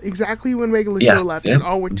left. Yeah, exactly when regular show left, it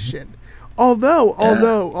all went to shit. Although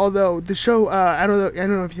the show, I don't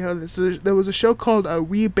know if you know this. There was a show called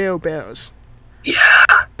We Bare Bears. Yeah.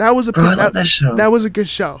 That was I love that show. That was a good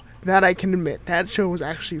show. That I can admit. That show was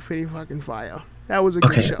actually pretty fucking fire. That was a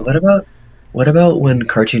good show. What about when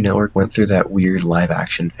Cartoon Network went through that weird live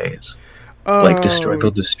action phase? Like Destroy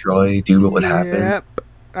Build Destroy, Do What Would Happen. Yep.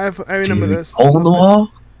 I remember this. Hole in the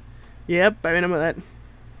Wall? Yep, I remember that.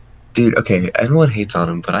 Dude, okay, everyone hates on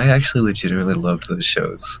them, but I actually legitimately loved those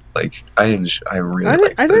shows. Like, I didn't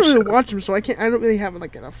really watch them, so I don't really have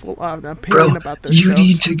like a full opinion about those shows. You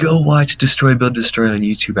need to go watch Destroy Build Destroy on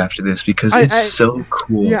YouTube after this because it's so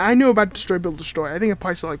cool. Yeah, I knew about Destroy Build Destroy. I think I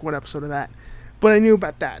probably saw like one episode of that, but I knew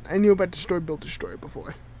about that. I knew about Destroy Build Destroy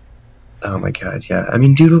before. Oh my god, yeah. I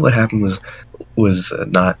mean, dude, what happened was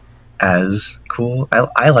not as cool.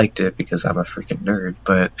 I liked it because I'm a freaking nerd,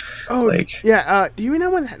 but do you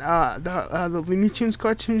remember that the Looney Tunes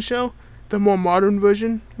cartoon show, the more modern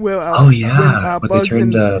version where where they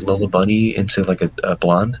turned Lola Bunny into like a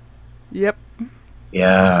blonde? Yep.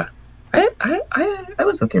 Yeah. I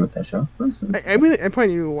was okay with that show. I probably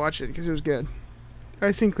need to watch it because it was good.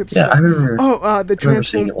 I've seen clips. Yeah, I remember. The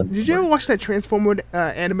Transformer. Did you ever watch that Transformer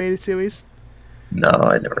animated series? No,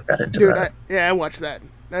 I never got into that. I watched that.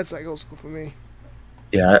 That's like old school for me.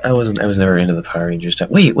 Yeah, I was never into the Power Rangers stuff.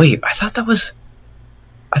 Wait, I thought that was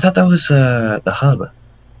the Hub.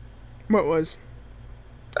 What was?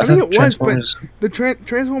 I think it was, but the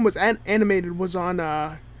Transformers animated was on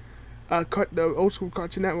the old school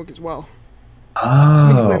Cartoon Network as well.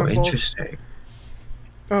 Oh, interesting.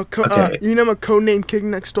 Okay. You know my Codename King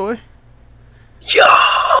Next Door?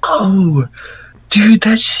 Yo! Dude,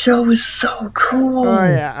 that show is so cool. Oh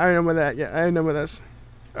yeah, I remember that. Yeah, I remember this.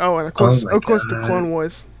 Oh, and of course, the Clone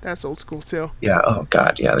Wars. That's old school too. Yeah. Oh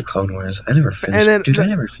god. Yeah, the Clone Wars. I never finished. I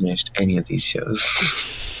never finished any of these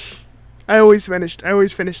shows. I always finished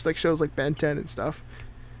like shows like Ben 10 and stuff.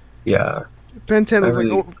 Yeah. Ben 10 was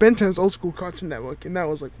Ben 10's old school Cartoon Network, and that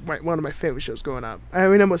was like one of my favorite shows growing up. I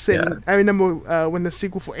remember when the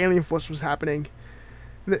sequel for Alien Force was happening.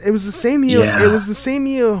 It was the same year. Yeah. It was the same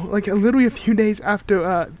year, like literally a few days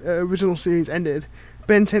after original series ended.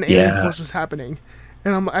 Ben 10 Alien Force was happening,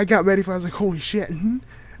 and I got ready for. I was like, holy shit!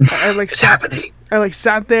 I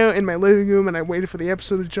sat there in my living room and I waited for the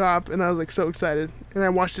episode to drop, and I was like so excited, and I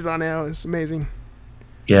watched it on air. It was amazing.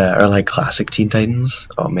 Yeah, or like classic Teen Titans.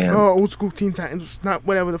 Oh man. Oh, old school Teen Titans, not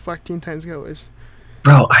whatever the fuck Teen Titans Go is.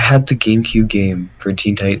 Bro, I had the GameCube game for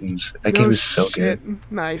Teen Titans. That game is so good.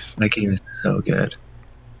 Nice. That game is so good.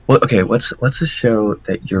 Okay, what's a show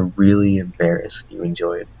that you're really embarrassed you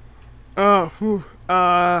enjoyed?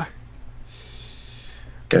 Gotta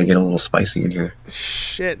get a little spicy in here.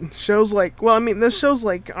 Shit. Shows like, well, I mean, there's shows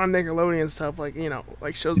like on Nickelodeon and stuff, like, you know,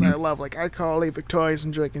 like shows that I love, like iCarly, Victorious,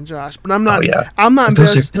 and Drake and Josh. But I'm not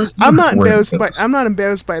embarrassed. I'm not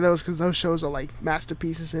embarrassed by those because those shows are like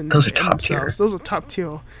masterpieces in those are top tier. Those are top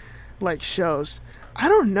tier, like shows. I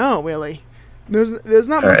don't know really. There's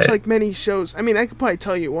not much like many shows. I mean, I could probably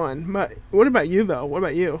tell you one. But what about you though? What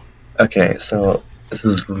about you? Okay, so this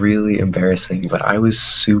is really embarrassing, but I was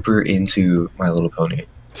super into My Little Pony.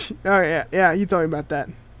 Oh yeah, you told me about that.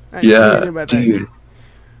 Dude,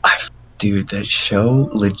 Dude, that show,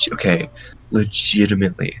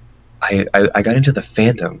 legitimately. I got into the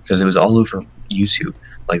fandom because it was all over YouTube.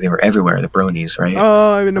 Like, they were everywhere, the bronies, right?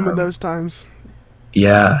 Oh, I remember those times.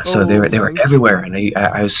 Yeah, so they were everywhere, and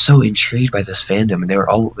I was so intrigued by this fandom, and they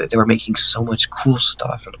were making so much cool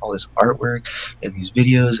stuff and all this artwork and these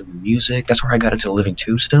videos and the music. That's where I got into Living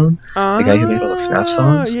Tombstone, the guy who made all the FNAF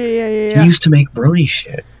songs. Yeah. He used to make brony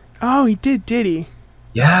shit. Oh, he did he?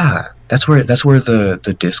 Yeah, that's where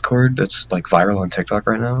the Discord that's like viral on TikTok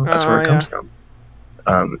right now. That's where it comes from.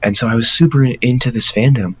 And so I was super into this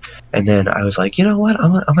fandom, and then I was like, you know what,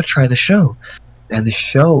 I'm gonna try the show, and the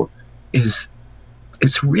show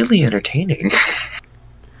it's really entertaining.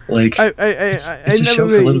 Like, it's a show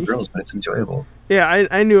for little girls, but it's enjoyable. Yeah,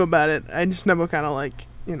 I knew about it. I just never kind of like,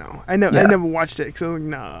 I never watched it because I was like,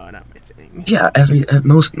 no, not my thing. Yeah,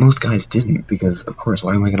 most guys didn't, because of course,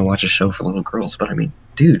 why am I gonna watch a show for little girls? But I mean,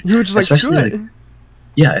 dude, you were just like, screw it.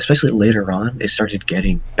 Yeah, especially later on, it started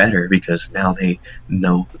getting better because now they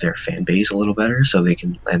know their fan base a little better, so they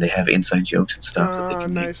have inside jokes and stuff that they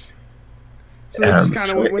can nice. So they just kind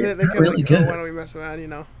of went with it. They kind of really like, why don't we mess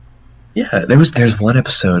around, Yeah, there's one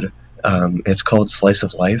episode. It's called Slice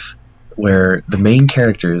of Life, where the main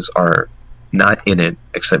characters are not in it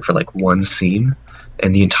except for like one scene,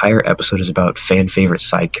 and the entire episode is about fan favorite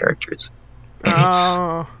side characters. And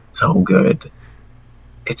it's so good.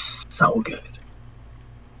 It's so good.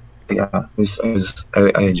 Yeah,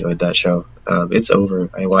 I enjoyed that show. It's over.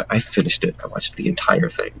 I finished it. I watched the entire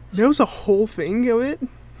thing. There was a whole thing of it?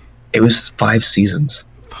 It was 5 seasons.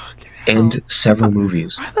 Fucking hell. And several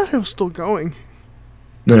movies. I thought it was still going.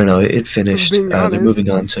 No, it finished. They're moving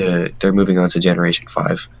on to Generation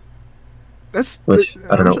 5. Which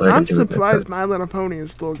I don't know what they're I'm gonna do with it, surprised My Little Pony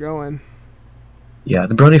is still going. Yeah,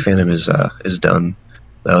 the Brony fandom is done.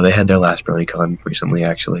 Though they had their last BronyCon recently,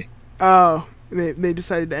 actually. Oh, they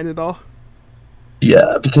decided to end it all.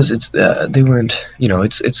 Yeah, because it's they weren't,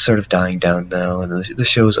 it's sort of dying down now, and the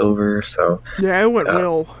show's over. So yeah, it went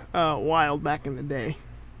real wild back in the day.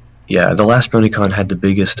 Yeah, the last BronyCon had the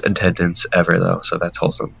biggest attendance ever, though, so that's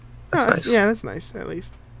wholesome. That's nice. Yeah, that's nice at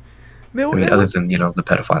least. Other than the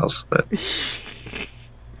pedophiles, but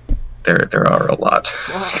there are a lot.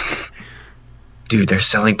 Dude, they're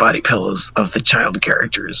selling body pillows of the child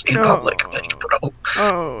characters in public, like, bro.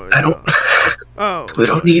 We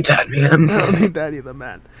don't need that, man. I don't need that either,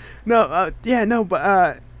 man. No,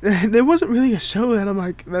 but there wasn't really a show that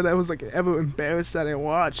I was like ever embarrassed that I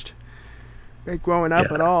watched, like growing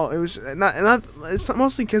up at all. It was not. It's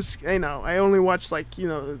mostly because I only watched like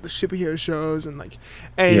the superhero shows and like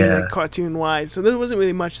anything like cartoon wise. So there wasn't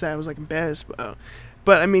really much that I was like embarrassed about.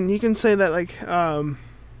 But I mean, you can say that like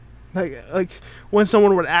when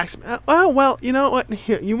someone would ask me, oh well, you know what?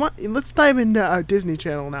 Here, let's dive into Disney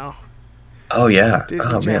Channel now. Oh yeah,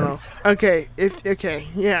 Disney Channel. Man. Okay,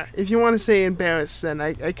 if you want to say embarrassed, then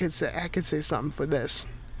I could say something for this.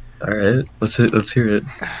 All right, let's hear it.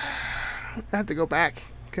 I have to go back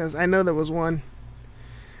because I know there was one.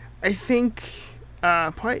 I think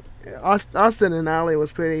probably Austin and Ally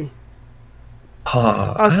was pretty.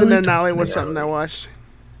 Austin and Ally was something I watched.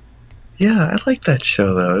 Yeah, I liked that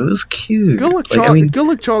show though. It was cute. Good Luck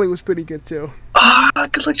Charlie was pretty good too.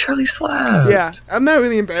 Good Luck Charlie slaps. Yeah, I'm not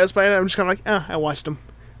really embarrassed by it. I'm just kind of like, I watched them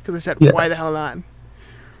because I said, why the hell not?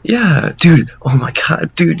 Yeah, dude. Oh my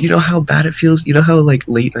god, dude. You know how bad it feels? You know how like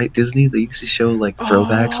late night Disney they used to show like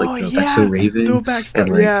throwbacks, like That's So Raven. Throwback stuff.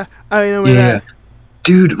 And, like, yeah, I know that.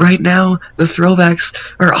 Dude, right now the throwbacks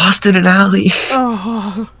are Austin and Ally.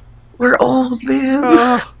 Oh, we're old,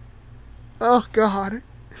 man. Oh god.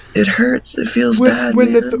 It hurts. It feels bad.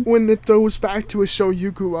 When it throws back to a show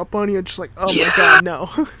you grew up on, you're just like, oh my god, no.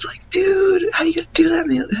 It's like, dude, how you gonna do that,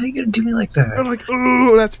 man? How you gonna do me like that? I'm like,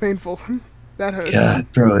 oh, that's painful. That hurts. Yeah,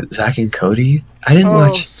 bro, Zack and Cody. I didn't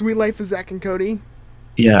watch Sweet Life of Zack and Cody.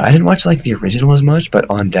 Yeah, I didn't watch like the original as much, but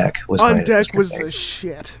On Deck was the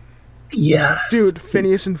shit. Yeah, dude,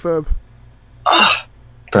 Phineas and Ferb.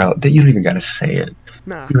 Bro, you don't even gotta say it.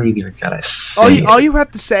 Nah. You don't even gotta say all you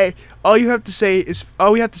have to say is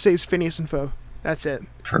Phineas and Ferb. That's it.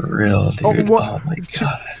 For real, dude. Oh my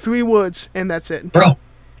god. 3 words and that's it. Bro,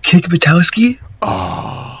 Kick Buttowski?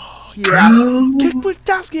 Oh yeah. Bro. Kick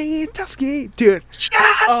Buttowski, dude.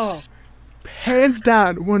 Yes. Oh, hands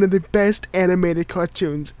down, one of the best animated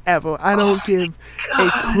cartoons ever. I don't give a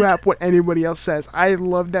crap what anybody else says. I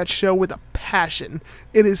love that show with a passion.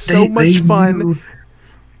 It is so much fun.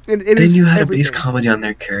 They knew how to base comedy on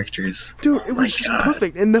their characters. Dude, it was just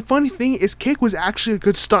perfect. And the funny thing is, Kick was actually a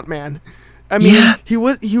good stuntman. I mean, he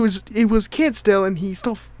was kid still, and he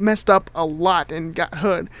still messed up a lot and got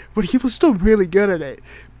hurt, but he was still really good at it.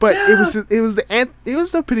 But he was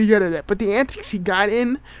still pretty good at it. But the antics he got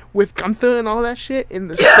in with Gunther and all that shit in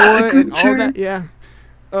the store and all that,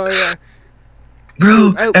 oh yeah.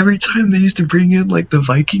 Bro, every time they used to bring in like the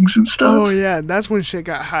Vikings and stuff. Oh yeah, that's when shit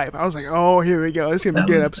got hype. I was like, oh, here we go. It's gonna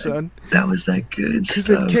be a good episode. That was that good. Because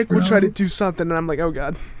then Kick would try to do something, and I'm like, oh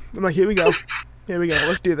god. I'm like, here we go. Here we go.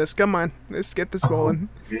 Let's do this. Come on, let's get this rolling.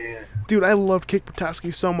 Dude, I love Kick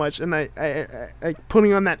Buttowski so much, and I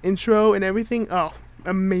putting on that intro and everything. Oh,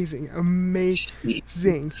 amazing.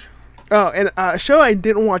 Oh, and a show I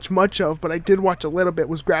didn't watch much of, but I did watch a little bit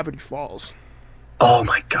was Gravity Falls. Oh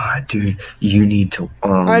my god, dude! You need to.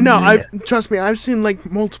 I know. Trust me. I've seen like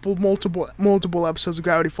multiple episodes of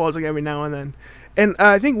Gravity Falls like every now and then. And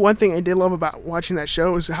I think one thing I did love about watching that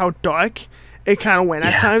show is how dark it kind of went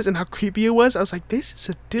at times and how creepy it was. I was like, this is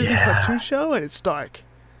a Disney cartoon show and it's dark.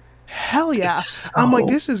 Hell yeah! So I'm like,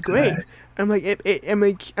 this is great. I'm like,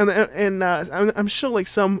 I'm sure like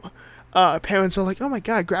some parents are like, oh my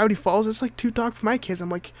god, Gravity Falls. It's like too dark for my kids.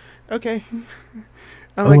 I'm like, okay.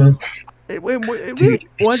 I'm like. Well. It really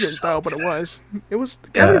wasn't though, but it was. It was.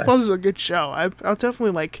 Gravity Falls is a good show. I'll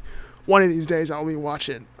definitely like one of these days I'll be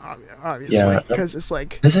watching. Obviously, because it's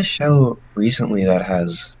like there's a show recently that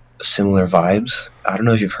has similar vibes. I don't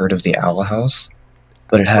know if you've heard of the Owl House,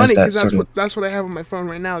 but it has that sort of. That's what I have on my phone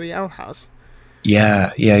right now. The Owl House.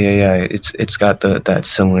 Yeah. It's got that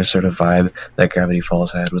similar sort of vibe that Gravity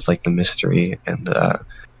Falls had with like the mystery and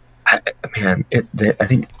I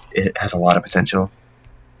think it has a lot of potential.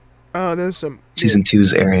 Oh, there's some... Season 2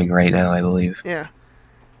 is airing right now, I believe. Yeah.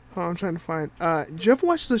 Oh, I'm trying to find... did you ever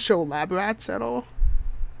watch the show Lab Rats at all?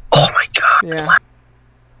 Oh my god. Yeah.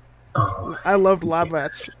 Oh, I loved Lab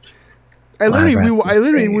Rats. I literally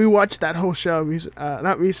rewatched that whole show,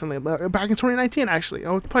 not recently, but back in 2019, actually.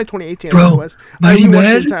 Oh, probably 2018, Bro, I think it was. Mighty Med?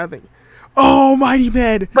 The entire thing. Oh, Mighty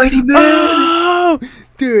Med! Mighty Med! Oh!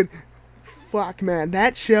 Dude. Fuck, man.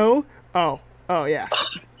 That show... Oh, yeah.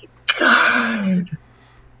 God.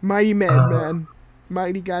 Mighty Med, man.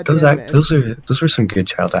 Mighty goddamn Med. Those were some good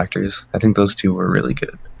child actors. I think those two were really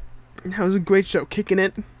good. That was a great show. Kicking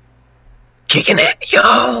It,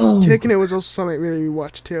 yo! Kicking It was also something I really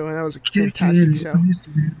rewatched too, and that was a fantastic show.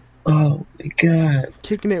 Oh my god.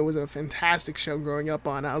 Kicking It was a fantastic show growing up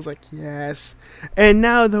on. I was like, yes. And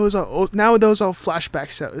now those are flashback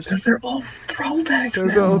shows. Those are all throwback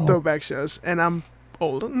shows. Those are all throwback shows, and I'm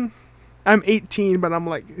old. I'm 18, but I'm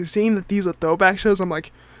like seeing that these are throwback shows. I'm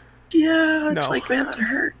like. Yeah, it's like, man, that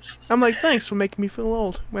hurts. I'm like, thanks for making me feel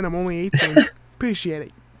old when I'm only 18.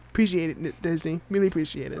 Appreciate it, Disney. Really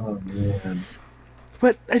appreciate it. Oh, man.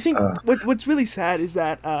 But I think what's really sad is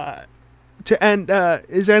that, to end,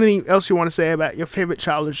 is there anything else you want to say about your favorite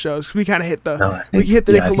childhood shows? We kind of hit the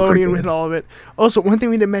Nickelodeon, we hit all of it. Also, one thing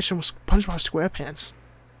we didn't mention was SpongeBob SquarePants.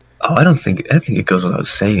 Oh, I think it goes without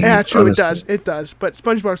saying. Yeah, true, honestly. It does. But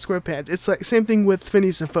SpongeBob SquarePants, it's like same thing with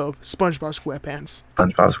Phineas and Ferb. SpongeBob SquarePants.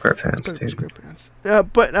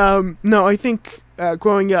 No, I think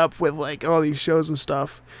growing up with like all these shows and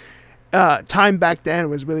stuff, time back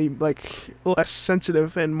then was really like less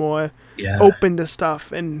sensitive and more open to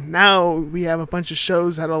stuff. And now we have a bunch of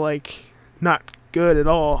shows that are like not good at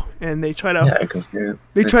all, and they try to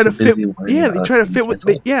they try to fit with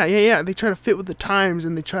the times,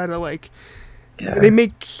 and they try to like they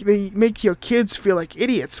make your kids feel like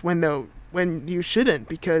idiots when you shouldn't,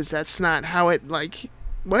 because that's not how it like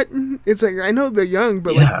what it's like. I know they're young,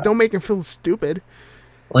 but like don't make them feel stupid.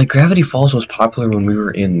 Like Gravity Falls was popular when we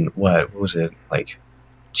were in what was it, like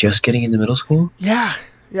just getting into middle school? Yeah,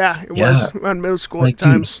 it was around middle school like,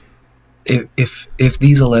 times. Dude, If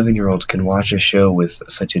these 11-year-olds can watch a show with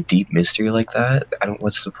such a deep mystery like that,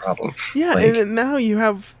 what's the problem? Yeah, like, and now you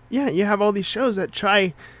have all these shows that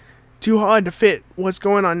try too hard to fit what's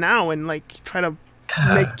going on now, and like try to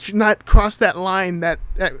not cross that line that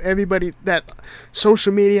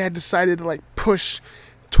social media had decided to like push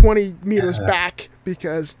 20 meters back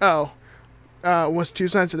because was too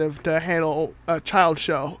sensitive to handle a child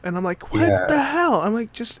show. And I'm like, what the hell? I'm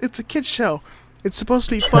like, it's a kid's show. It's supposed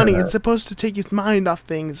to be funny. It's supposed to take your mind off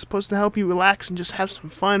things. It's supposed to help you relax and just have some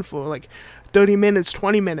fun for like 30 minutes,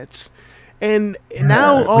 20 minutes. And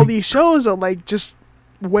now all these shows are like just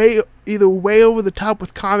way over the top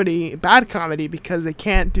with comedy, bad comedy, because they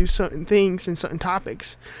can't do certain things and certain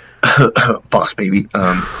topics. Boss baby.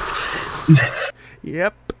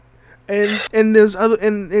 Yep. And there's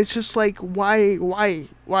and it's just like why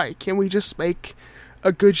can't we just make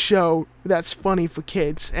a good show that's funny for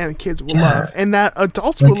kids and kids will love, and that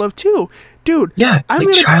adults will love too, dude. Yeah,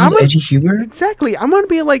 edgy humor. Exactly. I'm gonna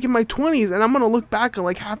be like in my 20s, and I'm gonna look back at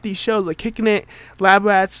like half these shows, like Kicking It, Lab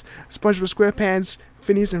Rats, SpongeBob SquarePants,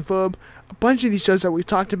 Phineas and Ferb, a bunch of these shows that we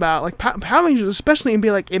talked about, like Power Rangers especially, and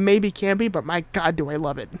be like, it maybe can be, but my God, do I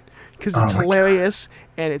love it, because it's hilarious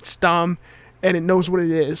and it's dumb, and it knows what it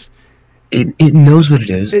is. It knows what it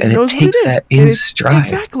is, and it takes that in stride.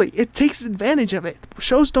 Exactly. It takes advantage of it.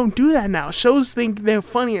 Shows don't do that now. Shows think they're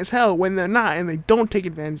funny as hell when they're not, and they don't take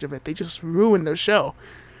advantage of it. They just ruin their show.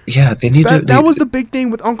 Yeah, they need to. That was the big thing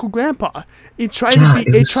with Uncle Grandpa. It tried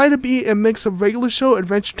to be a mix of regular show,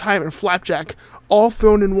 Adventure Time, and Flapjack, all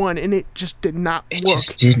thrown in one, and it just did not work. It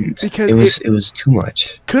just didn't. Because it was too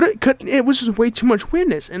much. It was just way too much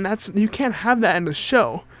weirdness, and you can't have that in a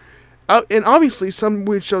show. And obviously, some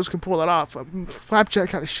weird shows can pull that off. Flapjack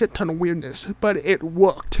had a shit ton of weirdness, but it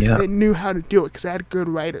worked. Yeah. It knew how to do it because it had good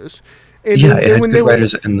writers. And it had good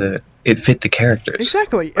writers, and it fit the characters.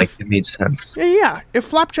 Exactly. Like, it made sense. Yeah. If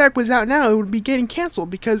Flapjack was out now, it would be getting canceled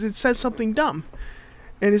because it says something dumb.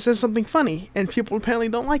 And it says something funny, and people apparently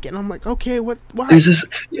don't like it. And I'm like, okay, why? There's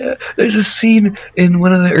a scene in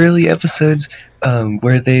one of the early episodes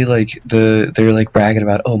where they're like bragging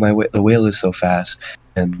about, the whale is so fast.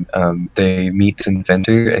 And they meet this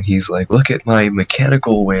inventor, and he's like, look at my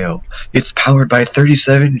mechanical whale. It's powered by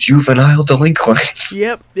 37 juvenile delinquents.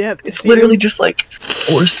 Yep. It's literally just like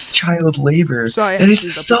forced child labor. And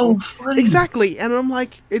it's so funny. Exactly. And I'm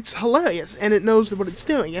like, it's hilarious, and it knows what it's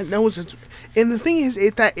doing. And the thing is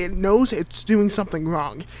that it knows it's doing something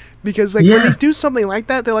wrong. Because when they do something like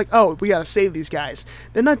that, they're like, oh, we gotta save these guys.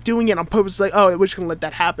 They're not doing it on purpose, like, oh, we're just gonna let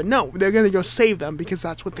that happen. No, they're gonna go save them because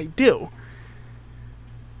that's what they do.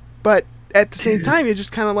 But at the same time, you're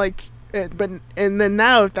just kind of like, and then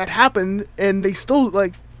now if that happened and they still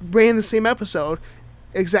like ran the same episode,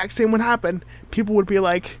 exact same would happen, people would be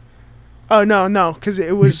like, oh no, because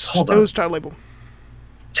it was child labor.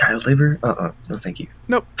 Child labor? No, thank you.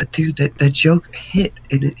 Nope. But dude, that joke hit,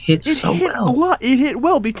 and it hit so well. A lot. It hit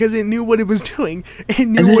well because it knew what it was doing. It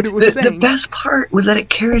knew what it was saying. The best part was that it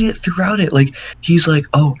carried it throughout it. Like, he's like,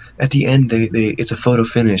 oh, at the end, it's a photo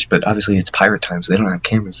finish, but obviously it's pirate time, so they don't have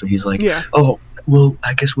cameras. So he's like, oh, well,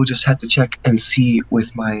 I guess we'll just have to check and see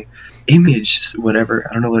with my image, whatever.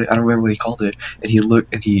 I don't remember what he called it. And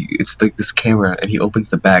it's like this camera, and he opens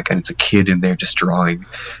the back, and it's a kid in there just drawing.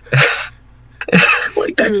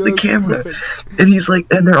 Like, that's the camera. Perfect. And he's like,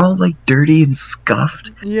 and they're all like dirty and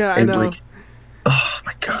scuffed. Yeah, I know. Like, oh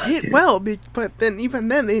my God. It hit well, but then even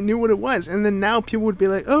then they knew what it was, and then now people would be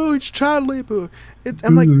like, "Oh, it's child labor."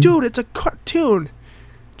 I'm like, dude, it's a cartoon.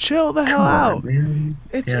 Chill the hell out. Man.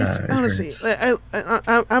 It's honestly,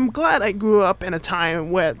 I'm glad I grew up in a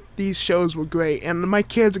time where these shows were great, and my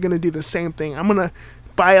kids are gonna do the same thing. I'm gonna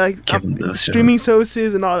buy like streaming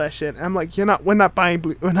services and all that shit. I'm like, we're not buying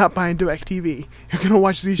DirecTV. You're gonna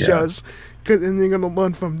watch these shows, and you're gonna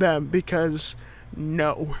learn from them because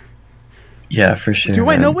no. Yeah, for sure. Do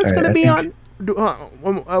I know what's gonna be on?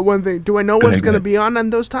 One thing. Do I know what's gonna be on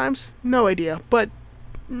those times? No idea. But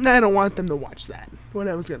I don't want them to watch that.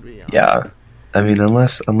 Whatever's gonna be on. Yeah. I mean,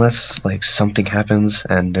 unless like something happens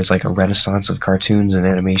and there's like a renaissance of cartoons and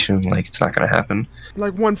animation, like it's not gonna happen.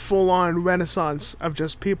 Like one full-on renaissance of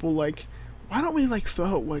just people like, why don't we like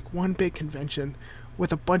throw like one big convention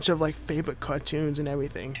with a bunch of like favorite cartoons and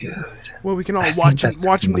everything, dude, where we can all watch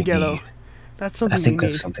them together. That's something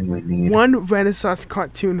we need. One Renaissance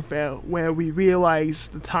cartoon fair where we realize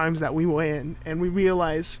the times that we were in, and we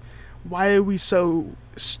realize why are we so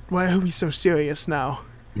serious now.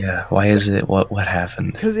 Yeah, why is it? What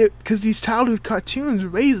happened? Because these childhood cartoons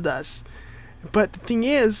raised us. But the thing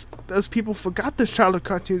is, those people forgot those childhood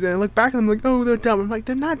cartoons, and I look back at them like, oh, they're dumb. I'm like,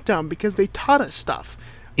 they're not dumb because they taught us stuff.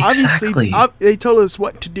 Exactly. Obviously, they told us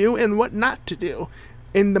what to do and what not to do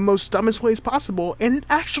in the most dumbest ways possible, and it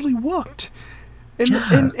actually worked. And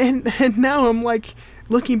now I'm like,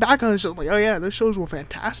 looking back on this, I'm like, oh yeah, those shows were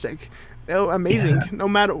fantastic. They were amazing, no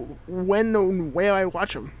matter when or where I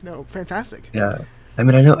watch them. No, fantastic. Yeah. I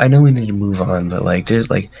mean, I know we need to move on, but like, there's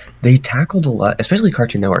like, they tackled a lot, especially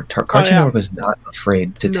Cartoon Network. Cartoon Network was not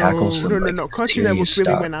afraid to tackle some No. Cartoon Network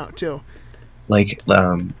really went out too. Like,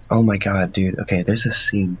 oh my God, dude. Okay, there's a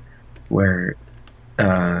scene where,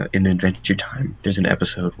 in Adventure Time, there's an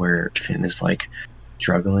episode where Finn is like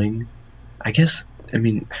struggling. I guess, I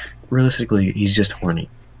mean, realistically, he's just horny.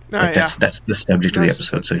 Like, that's the subject of the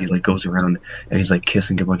episode. So he like goes around and he's like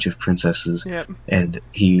kissing a bunch of princesses, and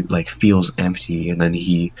he like feels empty, and then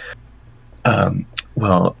he, they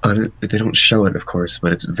don't show it, of course,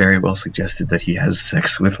 but it's very well suggested that he has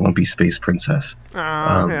sex with Lumpy Space Princess.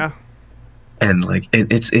 And like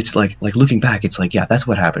it's like looking back, it's like, yeah, that's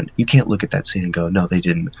what happened. You can't look at that scene and go, no, they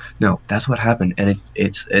didn't. No, that's what happened. And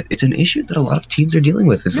it's an issue that a lot of teens are dealing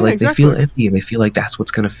with. It's like exactly. They feel empty and they feel like that's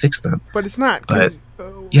what's gonna fix them. But it's not. But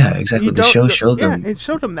yeah, exactly. The show showed them. Yeah, it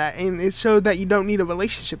showed them that, and it showed that you don't need a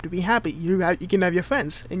relationship to be happy. You can have your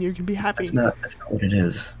friends, and you can be happy. That's not what it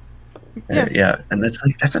is. Yeah, and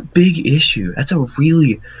that's a big issue. That's a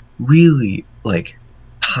really, really like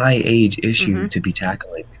high age issue to be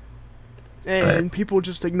tackling. And people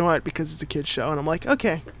just ignore it because it's a kid's show, and I'm like,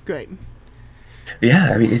 okay, great.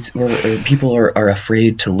 Yeah, I mean, people are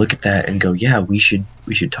afraid to look at that and go, yeah, we should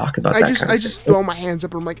talk about that. I just throw my hands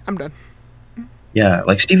up and I'm like, I'm done. Yeah,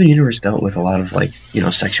 like Steven Universe dealt with a lot of like, you know,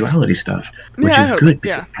 sexuality stuff, which is good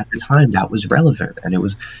because at the time that was relevant, and it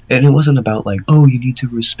wasn't about like, oh, you need to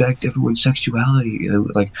respect everyone's sexuality,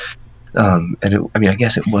 like, I mean, I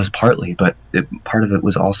guess it was partly, but part of it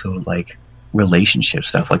was also like relationship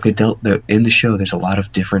stuff. Like in the show, there's a lot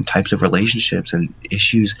of different types of relationships and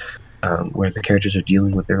issues where the characters are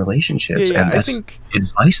dealing with their relationships, and that's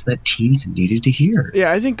advice that teens needed to hear.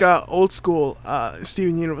 Yeah, I think old school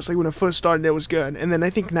Steven Universe, like when it first started, it was good, and then I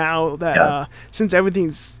think now that since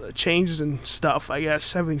everything's changed and stuff, I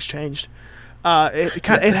guess everything's changed. It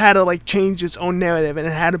had to like change its own narrative, and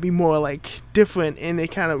it had to be more like different, and they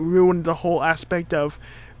kind of ruined the whole aspect of,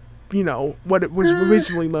 you know, what it was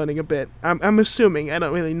originally learning a bit. I'm assuming, I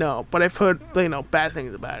don't really know, but I've heard, you know, bad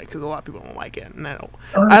things about it because a lot of people don't like it, and I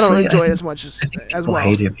don't enjoy it as much as well. I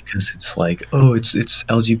hate it because it's like, oh, it's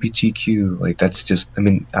LGBTQ, like that's just, I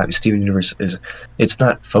mean, Steven Universe it's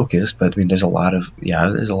not focused, but I mean, there's a lot of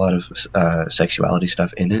sexuality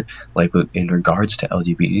stuff in it, like in regards to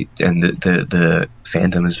LGBT, and the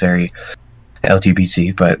fandom is very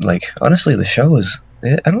LGBT, but like honestly, the show is.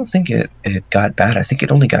 I don't think it got bad. I think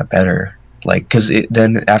it only got better. Like, because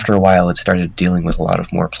then after a while, it started dealing with a lot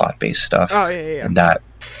of more plot-based stuff. Oh yeah. And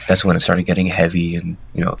that's when it started getting heavy, and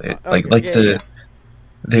you know, I think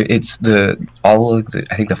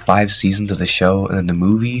the 5 seasons of the show, and then the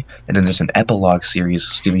movie, and then there's an epilogue series,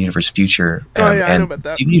 Steven Universe Future. I know about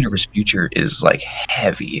that. Steven Universe Future is like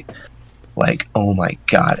heavy. Like, oh my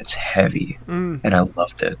god, it's heavy, and I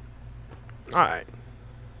loved it. All right.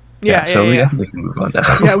 So we definitely can move on now.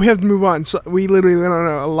 Yeah, we have to move on. So we literally went on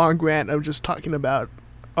a long rant of just talking about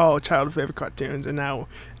childhood favorite cartoons,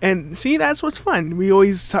 and see, that's what's fun. We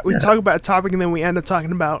always talk about a topic, and then we end up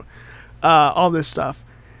talking about all this stuff,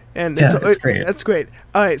 and it's great. That's great.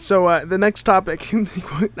 All right, so the next topic we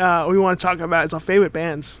want to talk about is our favorite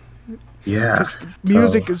bands. Yeah, because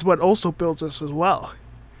music is what also builds us as well.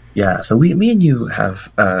 Yeah, so me and you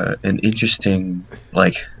have an interesting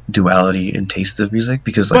like duality in taste of music,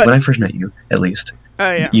 because like when I first met you, at least,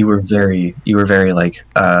 you were very like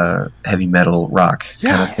heavy metal rock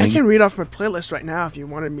kind of thing. I can read off my playlist right now if you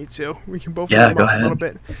wanted me to. We can both go ahead. A little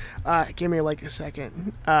bit. Give me like a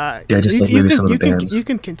second. Just like maybe some of the bands. You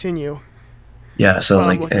can continue. Yeah, so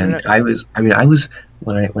like, and I was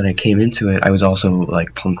when I came into it, I was also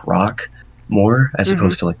like punk rock more as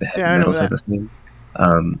opposed to like the heavy metal type of thing.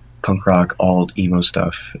 Punk rock, alt, emo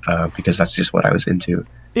stuff, because that's just what I was into.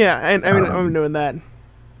 Yeah, and I mean, I'm doing that.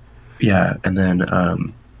 Yeah, and then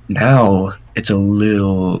now it's a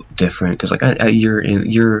little different because like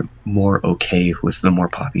you're more okay with the more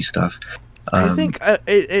poppy stuff. I think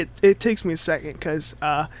it takes me a second because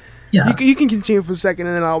you can continue for a second,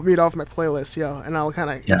 and then I'll read off my playlist, and I'll kind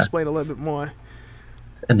of explain a little bit more.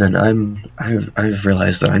 And then I've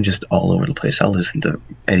realized that I'm just all over the place. I'll listen to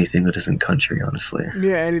anything that isn't country, honestly.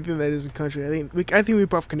 Yeah, anything that isn't country. I think we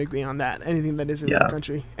both can agree on that. Anything that isn't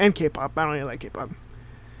country and K-pop. I don't really like K-pop.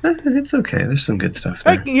 It's okay. There's some good stuff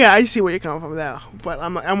there. I see where you're coming from now, but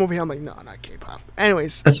I'm over here. I'm like, no, not K-pop.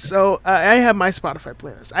 Anyways, I have my Spotify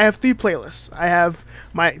playlist. I have 3 playlists. I have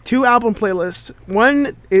my 2 album playlists.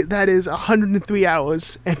 One that is 103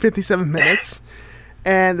 hours and 57 minutes.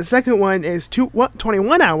 And the second one is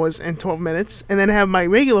 21 hours and 12 minutes. And then I have my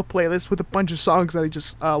regular playlist with a bunch of songs that I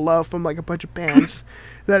just love from like a bunch of bands.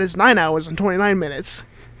 That is 9 hours and 29 minutes.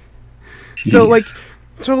 Jeez.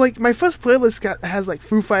 So my first playlist has like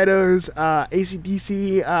Foo Fighters,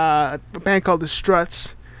 AC/DC, a band called The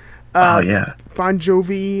Struts, Bon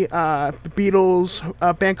Jovi, the Beatles,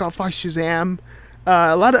 a band called Fox Shazam,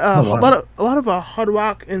 a lot of hard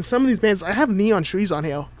rock, and some of these bands. I have Neon Trees on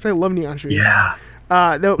here because I love Neon Trees. Yeah.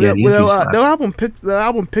 The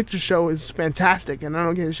album Picture Show is fantastic, and I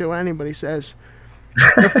don't give a shit what anybody says.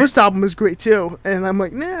 The first album is great too, and I'm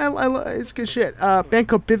like, nah, it's good shit. Band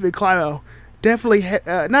called Vivid Clyro, definitely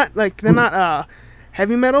they're not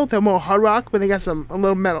heavy metal, they're more hard rock, but they got a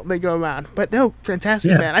little metal they go around. But they're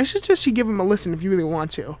fantastic band. I suggest you give them a listen if you really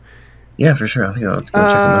want to. Yeah, for sure. I think I'll go check them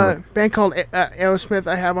out. Band called Aerosmith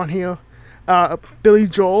I have on here. Billy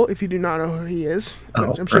Joel, if you do not know who he is,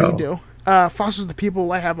 which I'm sure you do. Foster's the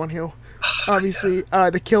People I have on here. Obviously,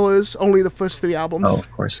 The Killers, only the first 3 albums. Oh,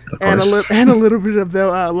 of course. And a little bit of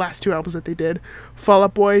the last 2 albums that they did. Fall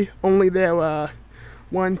Out Boy, only their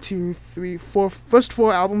 1, 2, 3, 4 first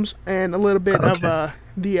 4 albums, and a little bit of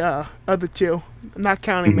the other 2. Not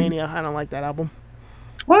counting Mania. I don't like that album.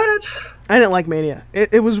 What? I didn't like Mania.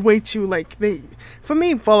 It was way too for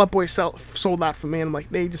me. Fall Out Boy sold out for me, and I'm like,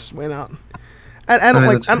 they just went out. I don't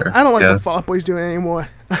like what Fall Out Boy's doing anymore.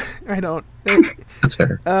 I don't. That's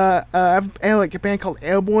fair. I have like a band called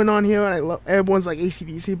Airborne on here, and I love Airborne's like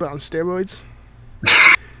AC/DC but on steroids.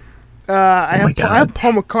 I have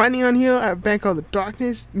Paul McCartney on here. I have a band called The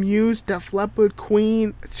Darkness, Muse, Def Leppard,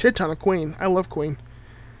 Queen, a shit ton of Queen. I love Queen.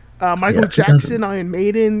 Michael Jackson, Iron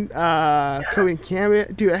Maiden, Cody and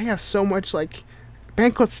Cambria. Dude, I have so much a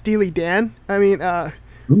band called Steely Dan. I mean,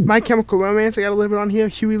 My Chemical Romance. I got a little bit on here.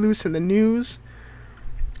 Huey Lewis and the News.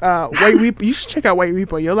 White Reaper. You should check out White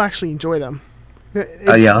Reaper. You'll actually enjoy them. I'll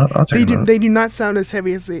check them out. They do not sound as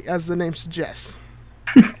heavy as the name suggests.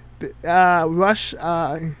 Rush.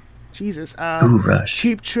 Jesus. Rush.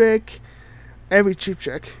 Cheap Trick. Every Cheap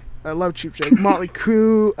Trick. I love Cheap Trick. Motley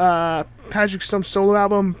Crue. Patrick Stump solo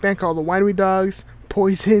album. Band called The Winery Dogs.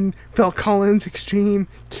 Poison. Phil Collins. Extreme.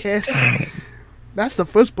 Kiss. That's the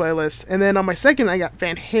first playlist. And then on my second, I got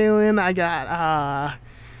Van Halen. I got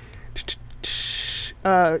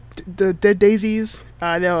the Dead Daisies.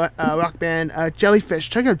 They're a rock band. Jellyfish.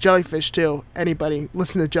 Check out Jellyfish too. Anybody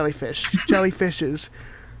listen to Jellyfish? Jellyfishes.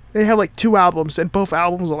 They have 2 albums, and both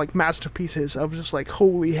albums are masterpieces. I was just like,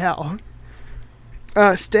 holy hell.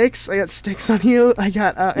 Styx. I got Styx on here. I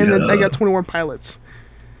got then I got 21 Pilots.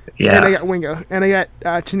 Yeah. And I got Wingo. And I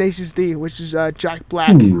got Tenacious D, which is Jack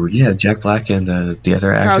Black. Ooh, yeah, Jack Black and the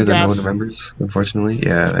other actor that no one remembers, unfortunately.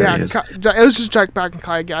 Yeah, it was just Jack Black and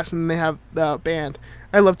Kyle Gass, and they have the band.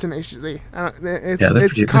 I love Tenacious D.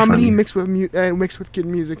 It's comedy mixed with good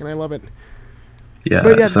music, and I love it. Yeah,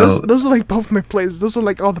 but yeah, those are both my playlists. Those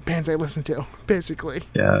are all the bands I listen to, basically.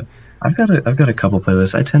 Yeah, I've got a couple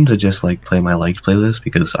playlists. I tend to just play my liked playlist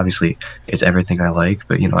because obviously it's everything I like.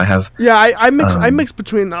 But I have I mix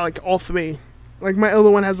between all 3. My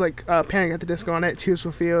other one has Panic at the Disco on it, Tears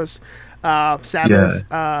for Fears, Sabbath,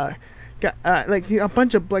 got a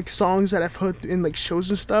bunch of songs that I've heard in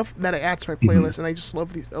shows and stuff that I add to my playlist, and I just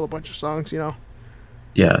love these a bunch of songs,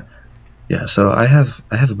 Yeah. Yeah, so I have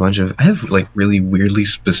really weirdly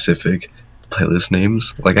specific playlist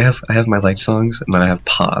names. I have my liked songs, and then I have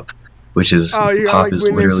pop, which is you pop got is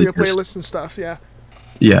weird names literally for your playlist and stuff, yeah.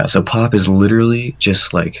 Yeah, so pop is literally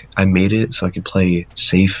just I made it so I could play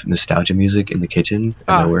safe nostalgia music in the kitchen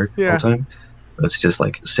at my work all the time. It's just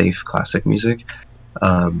safe classic music.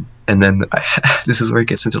 And then this is where it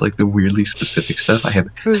gets into the weirdly specific stuff. I have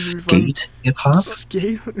skate hip hop.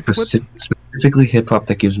 Skate? Specifically hip hop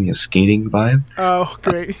that gives me a skating vibe. Oh,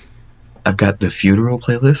 great. I've got the funeral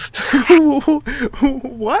playlist.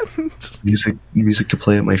 What? Music to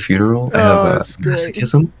play at my funeral. I have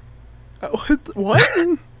Masochism. What?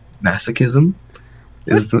 Masochism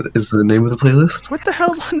is the name of the playlist. What the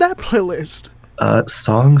hell's on that playlist?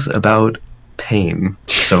 Songs about pain.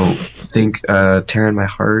 So think Tearing My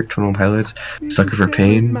Heart, 21 Pilots, Sucker for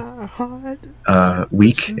Pain,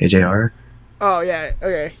 Weak, AJR. Oh yeah,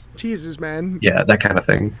 okay. Jesus, man. Yeah, that kind of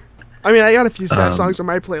thing. I mean, I got a few sad songs on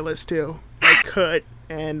my playlist too, like Cut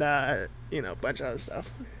and a bunch of other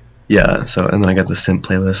stuff. Yeah, so and then I got the Simp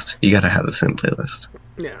playlist. You gotta have the Simp playlist.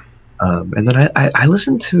 Yeah. And then I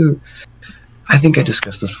listen to. I think I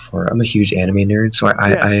discussed this before. I'm a huge anime nerd, so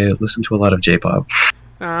I listen to a lot of J-pop.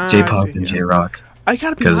 J-pop and J-rock. I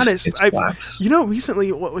gotta be honest.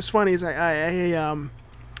 Recently, what was funny is I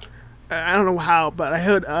don't know how, but I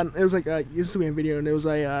heard it was a Instagram video, and it was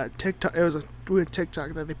a TikTok. It was a weird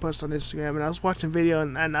TikTok that they posted on Instagram, and I was watching a video,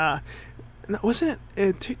 and wasn't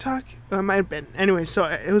it TikTok? It might have been. Anyway, so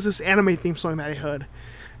it was this anime theme song that I heard,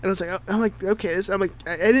 and I was like, I'm like, okay, I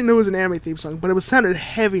didn't know it was an anime theme song, but it sounded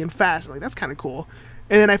heavy and fast. I'm like, that's kind of cool.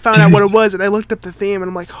 And then I found out what it was, and I looked up the theme, and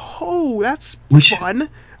I'm like, oh, that's fun.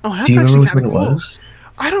 Oh, that's actually kind of cool.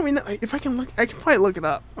 I don't even know if I can look. I can probably look it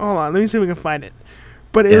up. Hold on, let me see if we can find it.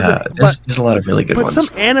 But it was there's a lot of really good ones. But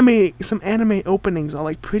some anime openings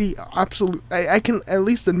are pretty absolute. I can at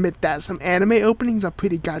least admit that some anime openings are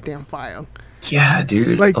pretty goddamn fire. Yeah,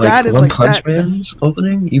 dude. That is One Punch Man's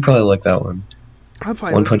opening. You probably like that one.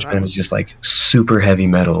 One Punch Man is just super heavy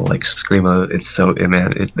metal, screamo. It's so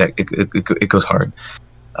it goes hard.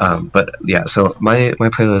 But yeah, so my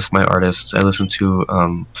playlist, my artists, I listen to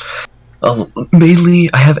Mainly,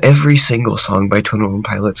 I have every single song by 21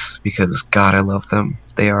 Pilots because God, I love them.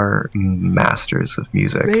 They are masters of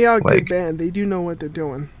music. They are a good band. They do know what they're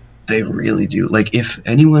doing. They really do. Like, if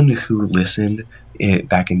anyone who listened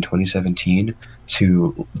back in 2017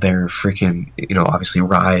 to their freaking, obviously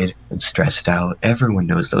Ride and Stressed Out, everyone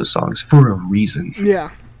knows those songs for a reason.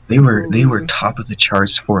 Yeah. They were top of the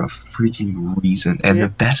charts for a freaking reason. And the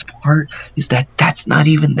best part is that that's not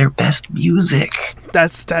even their best music.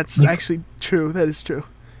 That's actually true. That is true.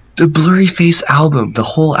 The Blurryface album, the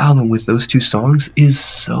whole album with those two songs, is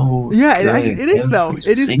so good. It is though.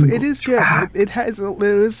 It is good.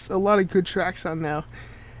 There's a lot of good tracks on now.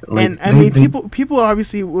 Like, and I mean, people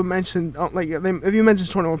obviously will mention if you mention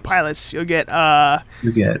 21 Pilots, you'll get House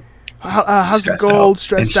of Gold,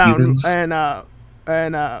 Stressed Out, and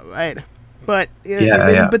right. But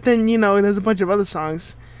but then there's a bunch of other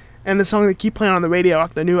songs. And the song they keep playing on the radio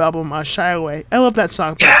off the new album, Shy Away. I love that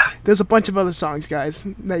song. But there's a bunch of other songs, guys,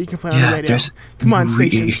 that you can play on the radio. Come on,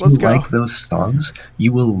 stations, let's go. If you like those songs,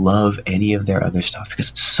 you will love any of their other stuff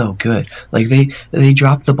because it's so good. Like, they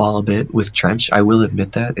dropped the ball a bit with Trench. I will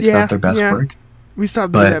admit that. It's not their best work. We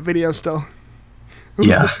stopped doing that video still.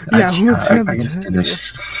 Yeah. I can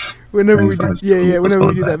finish. Whenever we do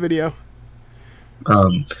that video.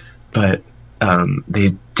 But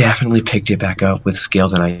they definitely picked it back up with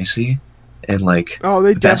Scaled and Icy, and they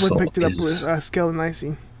definitely picked it up with Scaled and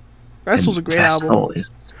Icy. Vessel's a great album. Is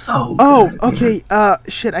so good. Okay.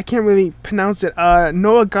 Shit, I can't really pronounce it.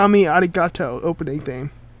 Noragami Arigato opening theme.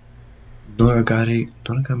 Noragami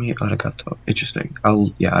Arigato. Interesting.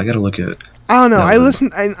 I gotta look at it. I don't know. I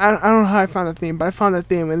listened. I don't know how I found the theme, but I found the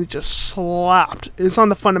theme and it just slapped. It's on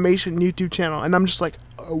the Funimation YouTube channel, and I'm just like,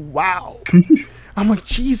 oh, wow. I'm like,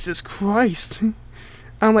 Jesus Christ.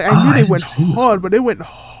 I'm like, I knew they went hard, but it went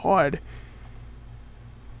hard.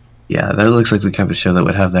 Yeah, that looks like the kind of show that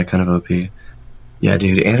would have that kind of OP. Yeah,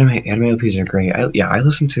 dude, anime OPs are great. I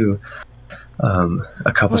listened to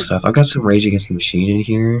a couple stuff. I've got some Rage Against the Machine in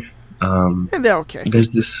here. And they're okay.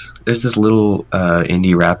 There's this little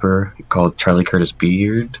indie rapper called Charlie Curtis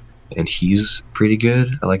Beard, and he's pretty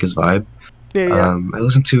good. I like his vibe. Yeah. I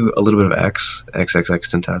listened to a little bit of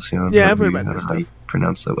XXXTentacion. Yeah, I've heard about that stuff. How you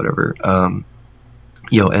pronounce that, whatever. Eminem.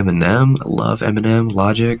 I love Eminem.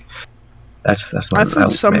 Logic. That's what I've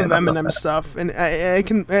heard some of Eminem stuff, and I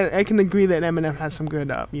can agree that Eminem has some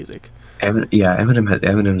good music.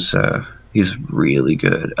 Eminem's he's really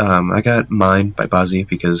good. I got Mine by Bazzi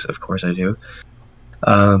because of course I do.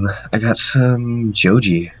 I got some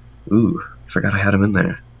Joji. Ooh, forgot I had him in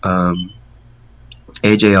there.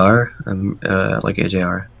 AJR, I like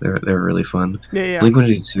AJR. They're really fun. Yeah.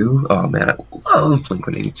 Blink-182. Oh man, I love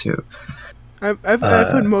Blink-182. I've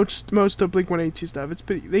heard most of Blink-182 stuff. It's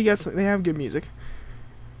pretty. They have good music.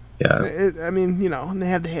 Yeah. I mean, they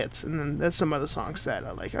have the hits, and then there's some other songs that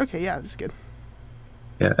are like, okay, yeah, this is good.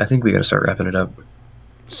 Yeah, I think we gotta start wrapping it up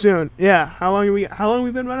soon. Yeah. How long have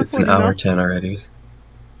we been running for? It's an hour 10 already.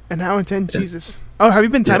 An hour 10. Yeah. Jesus. Oh, have you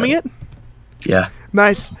been timing it? Yeah.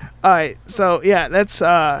 Nice. All right. So yeah, that's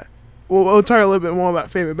we'll talk a little bit more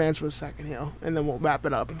about favorite bands for a second here, and then we'll wrap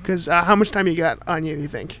it up. Because how much time you got on you? Do you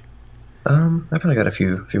think? I probably got a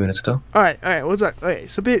few minutes still. All right. What's up? Okay.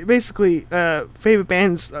 So basically, favorite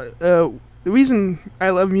bands. The reason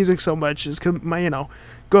I love music so much is because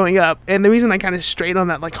growing up, and the reason I kind of strayed on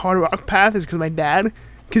that hard rock path is because my dad.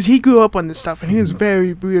 Because he grew up on this stuff, and he was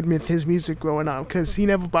very weird with his music growing up. Because he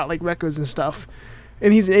never bought records and stuff.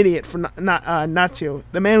 And he's an idiot for not to.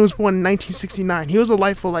 The man was born in 1969. He was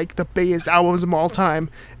alive for the biggest albums of all time,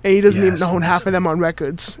 and he doesn't even own half of them on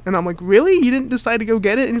records. And I'm like, really? You didn't decide to go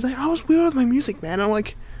get it? And he's like, I was weird with my music, man. I'm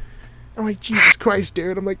like, Jesus Christ,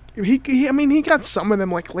 dude. I'm like, he got some of them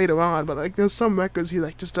later on, but there's some records he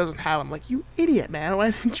just doesn't have. I'm like, you idiot, man. Why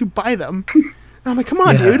didn't you buy them? I'm like, come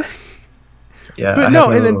on, dude. Yeah, but I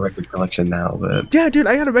have a little record collection now, but... Yeah, dude,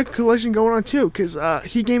 I got a record collection going on, too, because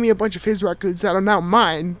he gave me a bunch of his records that are now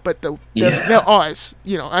mine, but they're ours.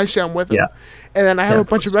 I share them with him. Yeah. And then I have a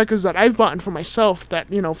bunch of records that I've bought for myself that,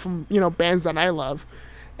 from, bands that I love.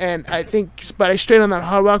 And I think... But I strayed on that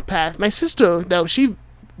hard rock path. My sister, though, she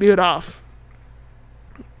veered off.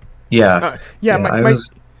 Yeah.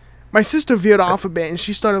 My sister veered off a bit, and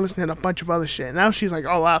she started listening to a bunch of other shit. Now she's,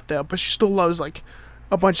 all out there, but she still loves,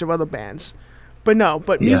 a bunch of other bands. But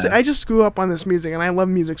music, I just grew up on this music, and I love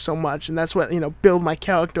music so much, and that's what, build my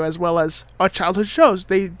character as well as our childhood shows.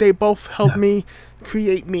 They both helped me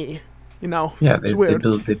create me, Yeah, they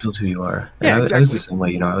build who you are. And yeah, exactly. I was the same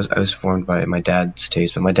way, I was formed by my dad's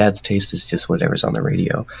taste, but my dad's taste is just whatever's on the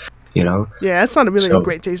radio, Yeah, that's not really a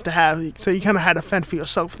great taste to have, so you kind of had to fend for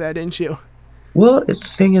yourself there, didn't you? Well, the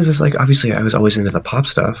thing is like obviously I was always into the pop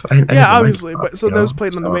stuff. I Yeah, never minded obviously, pop, but so you those know.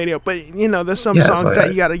 played on the So radio. But you know, there's some yeah, so songs that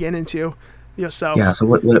you gotta get into yeah. yourself. So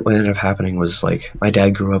what ended up happening was like my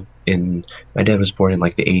dad was born in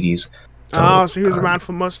like the '80s, Oh, so so he was around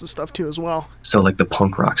for most of the stuff too as well. so like the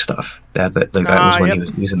punk rock stuff that was Ah, when yep.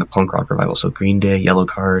 he was in the punk rock revival. So Green Day, Yellow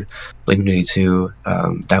Card, Blink-182.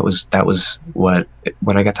 That was what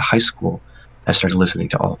when I got to high school, I started listening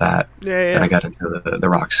to all that, Yeah, and yeah. I got into the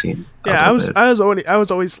rock scene a Yeah, little bit. I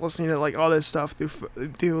was always listening to like all this stuff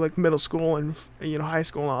through like middle school and high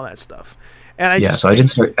school and all that stuff, and I Yeah, just so I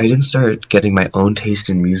didn't start getting my own taste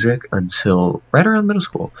in music until right around middle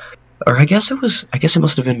school. Or I guess it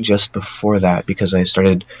must have been just before that because I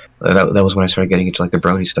started that was when I started getting into like the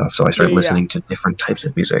brony stuff. So I yeah started yeah listening to different types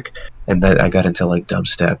of music, and then I got into like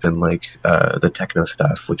dubstep and like the techno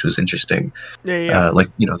stuff, which was interesting. yeah yeah. Like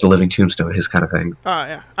the Living Tombstone, his kind of thing.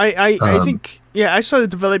 Yeah. I Um, think yeah I started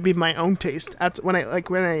developing my own taste after when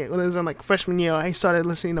I was in like freshman year. I started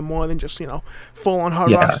listening to more than just full on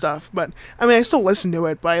hard rock yeah, stuff. But I mean I still listen to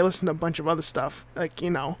it, but I listen to a bunch of other stuff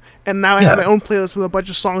and now I have my yeah, own playlist with a bunch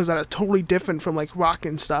of songs that are totally different from like rock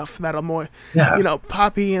and stuff that are more yeah,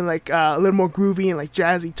 poppy and like a little more groovy and like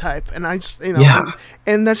jazzy type. And I just yeah,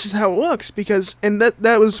 and that's just how it works because and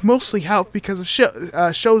that was mostly how because of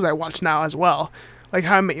shows I watch now as well, like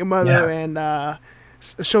How I Met Your Mother yeah, and a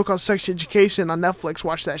show called Sex Education on Netflix.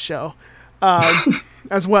 Watch that show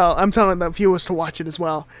as well. I'm telling the viewers to watch it as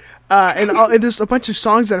well. And there's a bunch of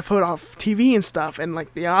songs that I've heard off TV and stuff, and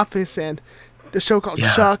like The Office and the show called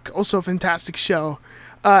yeah, Chuck, also a fantastic show.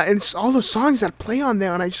 And it's all those songs that play on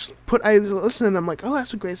there, and I listen to them like, oh,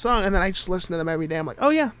 that's a great song, and then I just listen to them every day. I'm like, oh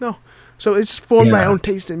yeah, no. So it's just formed my yeah, own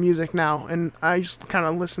taste in music now, and I just kind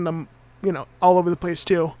of listen to them, all over the place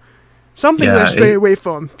too. Some things I yeah. stray away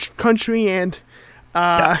from, country and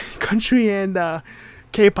Yeah. country and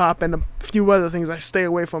K-pop and a few other things I stay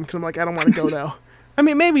away from because I'm like I don't want to go there. I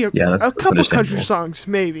mean, maybe Yeah, a that's couple country understandable. songs,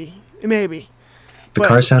 maybe, The but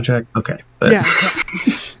Cars soundtrack, okay, but yeah.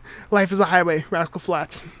 Life is a Highway, Rascal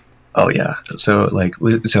Flatts. oh yeah. So like,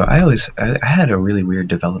 so I had a really weird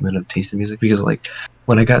development of taste in music because like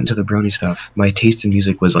when I got into the brony stuff, my taste in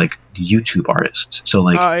music was like YouTube artists. So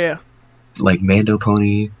Oh yeah. like Mando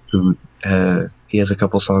Pony, who he has a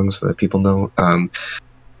couple songs that people know.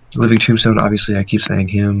 Living Tombstone, obviously, I keep saying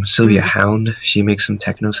him. Sylvia Mm. Hound, she makes some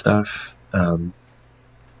techno stuff.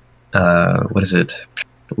 What is it?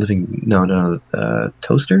 Living, no,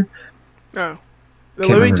 Toaster. Oh, the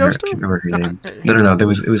Living Toaster. Can't remember her name. Okay. No. It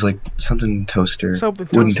was like something toaster. Something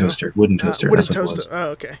Wooden Toaster. toaster. Wooden toaster. Wooden That's what it Toaster. was. Oh,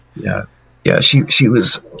 okay. Yeah, yeah. She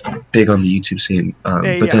was big on the YouTube scene. Yeah, But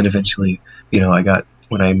yeah. then eventually, when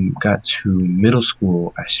I got to middle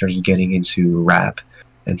school, I started getting into rap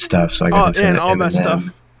and stuff. So I got into And all that Eminem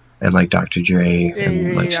stuff. and like Dr. Dre Yeah, and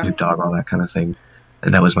yeah, like yeah. Snoop Dogg, all that kind of thing.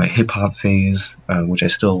 And that was my hip hop phase, which I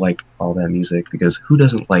still like all that music because who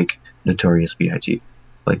doesn't like Notorious B.I.G.?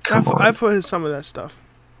 Like, come on, I've heard some of that stuff.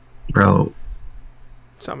 bro.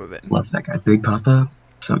 Some of it. Love that guy. Big Papa,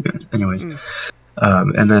 so good. Anyways, Mm.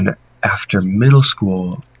 and then after middle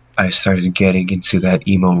school, I started getting into that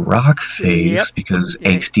emo rock phase Yep. because Yeah.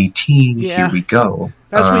 angsty teen. Yeah. Here we go.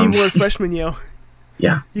 That's what you were freshman year.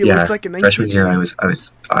 Yeah, You yeah. looked like an Freshman angsty year,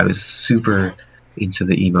 teen. I was super into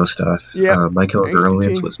the emo stuff. Yep. My Chemical Angsty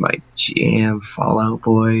Romance teen. was my jam. Fallout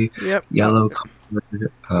Boy, Yep. Yellow Card.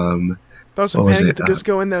 Throw some What was Panic it? at the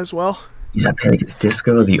Disco in there as well. Yeah, Panic at the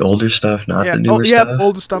Disco, the older stuff, not Yeah. the newer Yeah. stuff.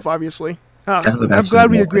 Older stuff, obviously. Death of the I'm Bachelor,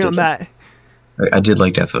 glad we yeah, agree I on did that. I did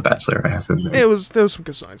like Death of the Bachelor. I have to admit. There was some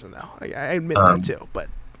good songs in there. I admit Um, that too. But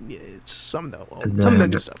yeah, it's some of the and some of the then-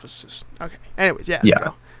 new stuff is just okay. Anyways, yeah.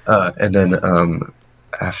 Yeah. Go. And then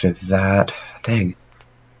after that, dang.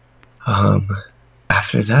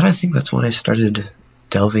 After that, I think that's when I started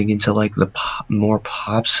delving into like the more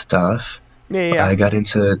pop stuff. Yeah. I got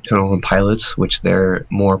into 21 Pilots, which they're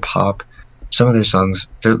more pop. Some of their songs,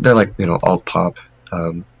 they're like all pop.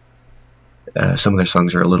 Some of their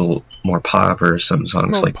songs are a little more pop, or some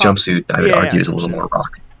songs More like pop. Jumpsuit, I would Yeah, argue, is a little Jumpsuit. more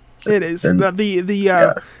rock. It is And-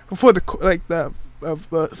 yeah. before the like the of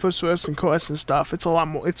first verse and chorus and stuff. It's a lot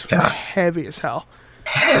more. It's Yeah. heavy as hell,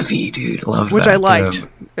 Heavy, dude. Love which that. I liked.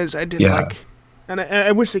 As I did yeah. like, and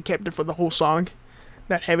I wish they kept it for the whole song.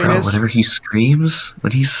 That Bro, heaviness. whenever he screams, he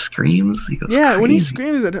goes Yeah, when he crazy.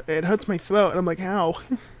 screams, it hurts my throat, and I'm like, how?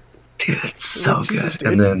 Dude, it's so Like, Jesus,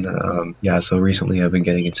 good. And dude. then, so recently I've been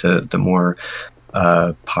getting into the more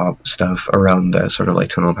pop stuff around sort of like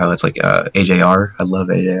 21 Pilots, like AJR. I love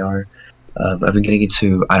AJR. I've been getting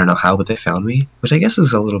into I Don't Know How, But They Found Me, which I guess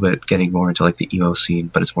is a little bit getting more into like the emo scene,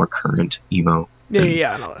 but it's more current emo,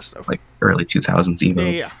 Yeah, and all that stuff. like early 2000s emo.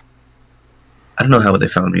 Yeah. I don't know how they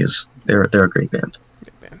found me. Is they're a great band.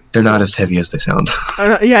 They're not as heavy as they sound.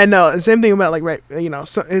 Yeah, I know. Same thing about like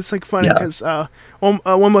so it's like funny because one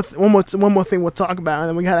more thing we'll talk about, and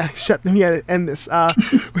then we gotta end this. But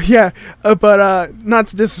not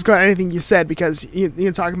to disregard anything you said, because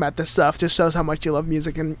you're talking about this stuff just shows how much you love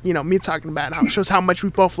music, and me talking about it shows how much we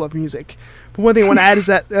both love music. But one thing I want to add is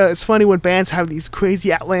that it's funny when bands have these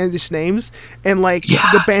crazy outlandish names, and like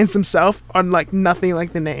the bands themselves are like nothing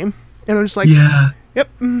like the name, and I'm just like, yep.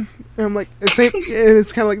 And I'm like, it's kind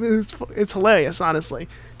of like it's hilarious, honestly,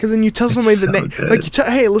 because then you tell somebody the name, like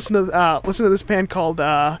hey, listen to this band called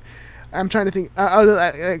I'm trying to think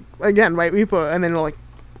again, right, Reaper, and then like,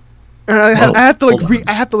 and I have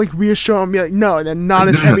to reassure them, be like, no, they're not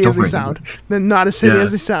as heavy as they sound. They're not as heavy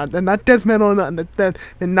as they sound. They're not death metal or nothing. They're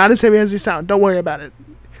not as heavy as they sound. Don't worry about it.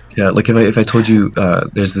 Yeah, like if I told you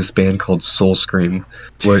there's this band called Soul Scream,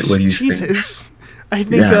 what do you think? Jesus, I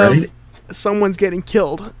think of someone's getting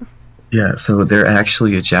killed. Yeah, so they're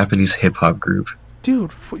actually a Japanese hip hop group.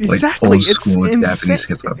 Dude, exactly. Like it's insane. Japanese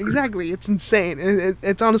hip hop group. Exactly, it's insane, and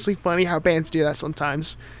it's honestly funny how bands do that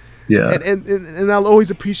sometimes. Yeah, and I'll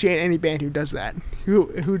always appreciate any band who does that,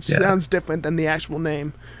 who sounds different than the actual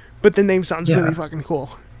name, but the name sounds really fucking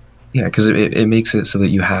cool. Yeah, because it makes it so that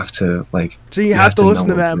you have to like. So you have to listen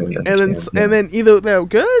to them, and then either they're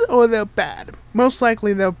good or they're bad. Most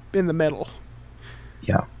likely they're in the middle.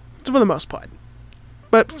 Yeah. For the most part,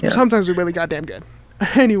 but sometimes they're really goddamn good.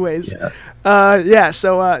 Anyways,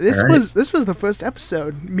 so this was the first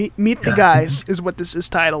episode. Meet the Guys is what this is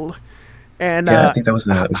titled, and I think that was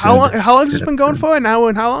how long has this been going for? An hour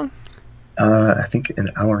and how long? I think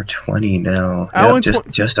an hour 20 now.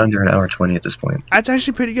 Just under an hour 20 at this point. That's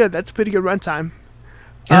actually pretty good. That's a pretty good runtime.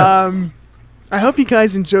 Yeah. I hope you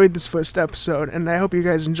guys enjoyed this first episode, and I hope you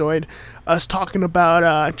guys enjoyed us talking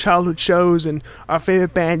about childhood shows and our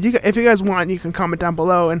favorite band. If you guys want, you can comment down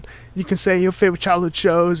below, and you can say your favorite childhood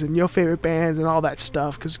shows and your favorite bands and all that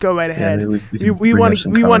stuff. Because go right ahead. We want to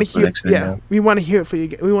hear. We want to hear it for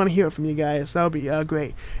you. We want to hear it from you guys. That would be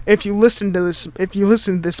great. If you listen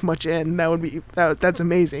this much in, that's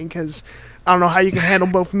amazing. Because I don't know how you can handle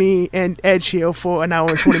both me and Edge here for an hour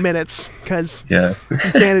and 20 minutes. Because it's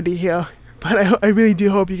insanity here. But I really do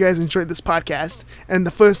hope you guys enjoyed this podcast and the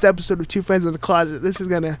first episode of Two Friends in the Closet. This is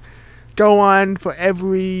gonna go on for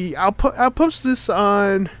I'll post this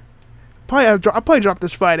on. I'll probably drop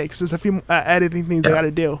this Friday because there's a few editing things I gotta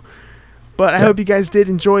do. But I hope you guys did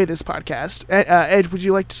enjoy this podcast. Edge, would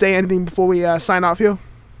you like to say anything before we sign off here?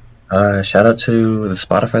 Shout out to the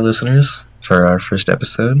Spotify listeners for our first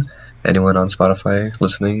episode. Anyone on Spotify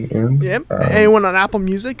listening in? Yep. Anyone on Apple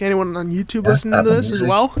Music? Anyone on YouTube listening Apple to this Music as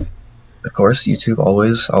well? Of course, YouTube,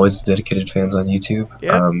 always dedicated fans on YouTube.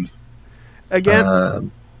 Yep.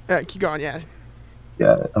 Again, keep going,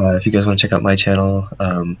 if you guys want to check out my channel,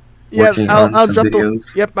 I'll drop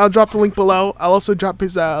videos. I'll drop the link below. I'll also drop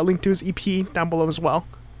his link to his EP down below as well.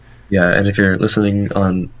 Yeah, and if you're listening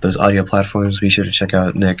on those audio platforms, be sure to check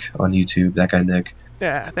out Nick on YouTube, that guy Nick.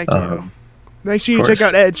 Yeah, thank you. Make sure you check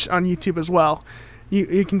out Edge on YouTube as well.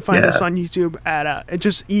 You can find us on YouTube at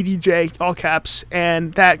just EDJ, all caps,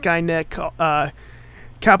 and that guy Nick,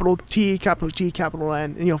 capital T, capital G, capital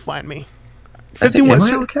N, and you'll find me.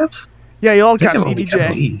 51 all caps? Yeah, you all caps,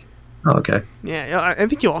 EDJ. E. Oh, okay. Yeah, I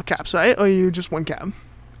think you all caps, right? Or you just one cap?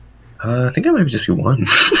 I think I might just be one.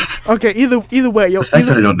 Okay, either way, I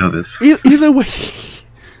don't know this.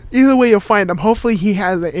 Either way, you'll find him. Hopefully, he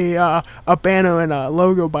has a banner and a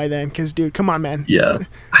logo by then. Because, dude, come on, man. Yeah,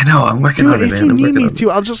 I know. I'm working on it, man. If you need me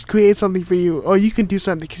to, I'll just create something for you. Or you can do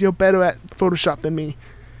something because you're better at Photoshop than me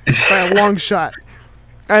by a long shot.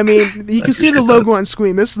 I mean, you can see the logo on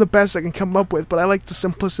screen. This is the best I can come up with, but I like the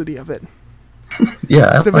simplicity of it.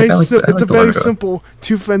 Yeah, it's a very simple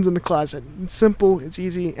Two Friends in the Closet. It's simple, it's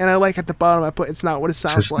easy, and I like at the bottom I put it's not what it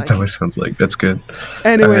sounds like. That's what it sounds like. That's good.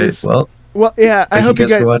 Anyways, right, well, yeah, I hope you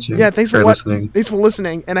guys. Thanks for listening. Thanks for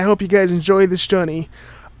listening, and I hope you guys enjoy this journey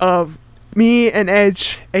of me and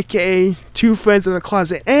Edge, aka Two Friends in the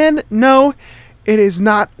Closet. And no, it is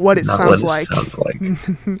not what it sounds like. All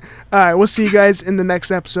right, we'll see you guys in the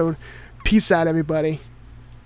next episode. Peace out, everybody.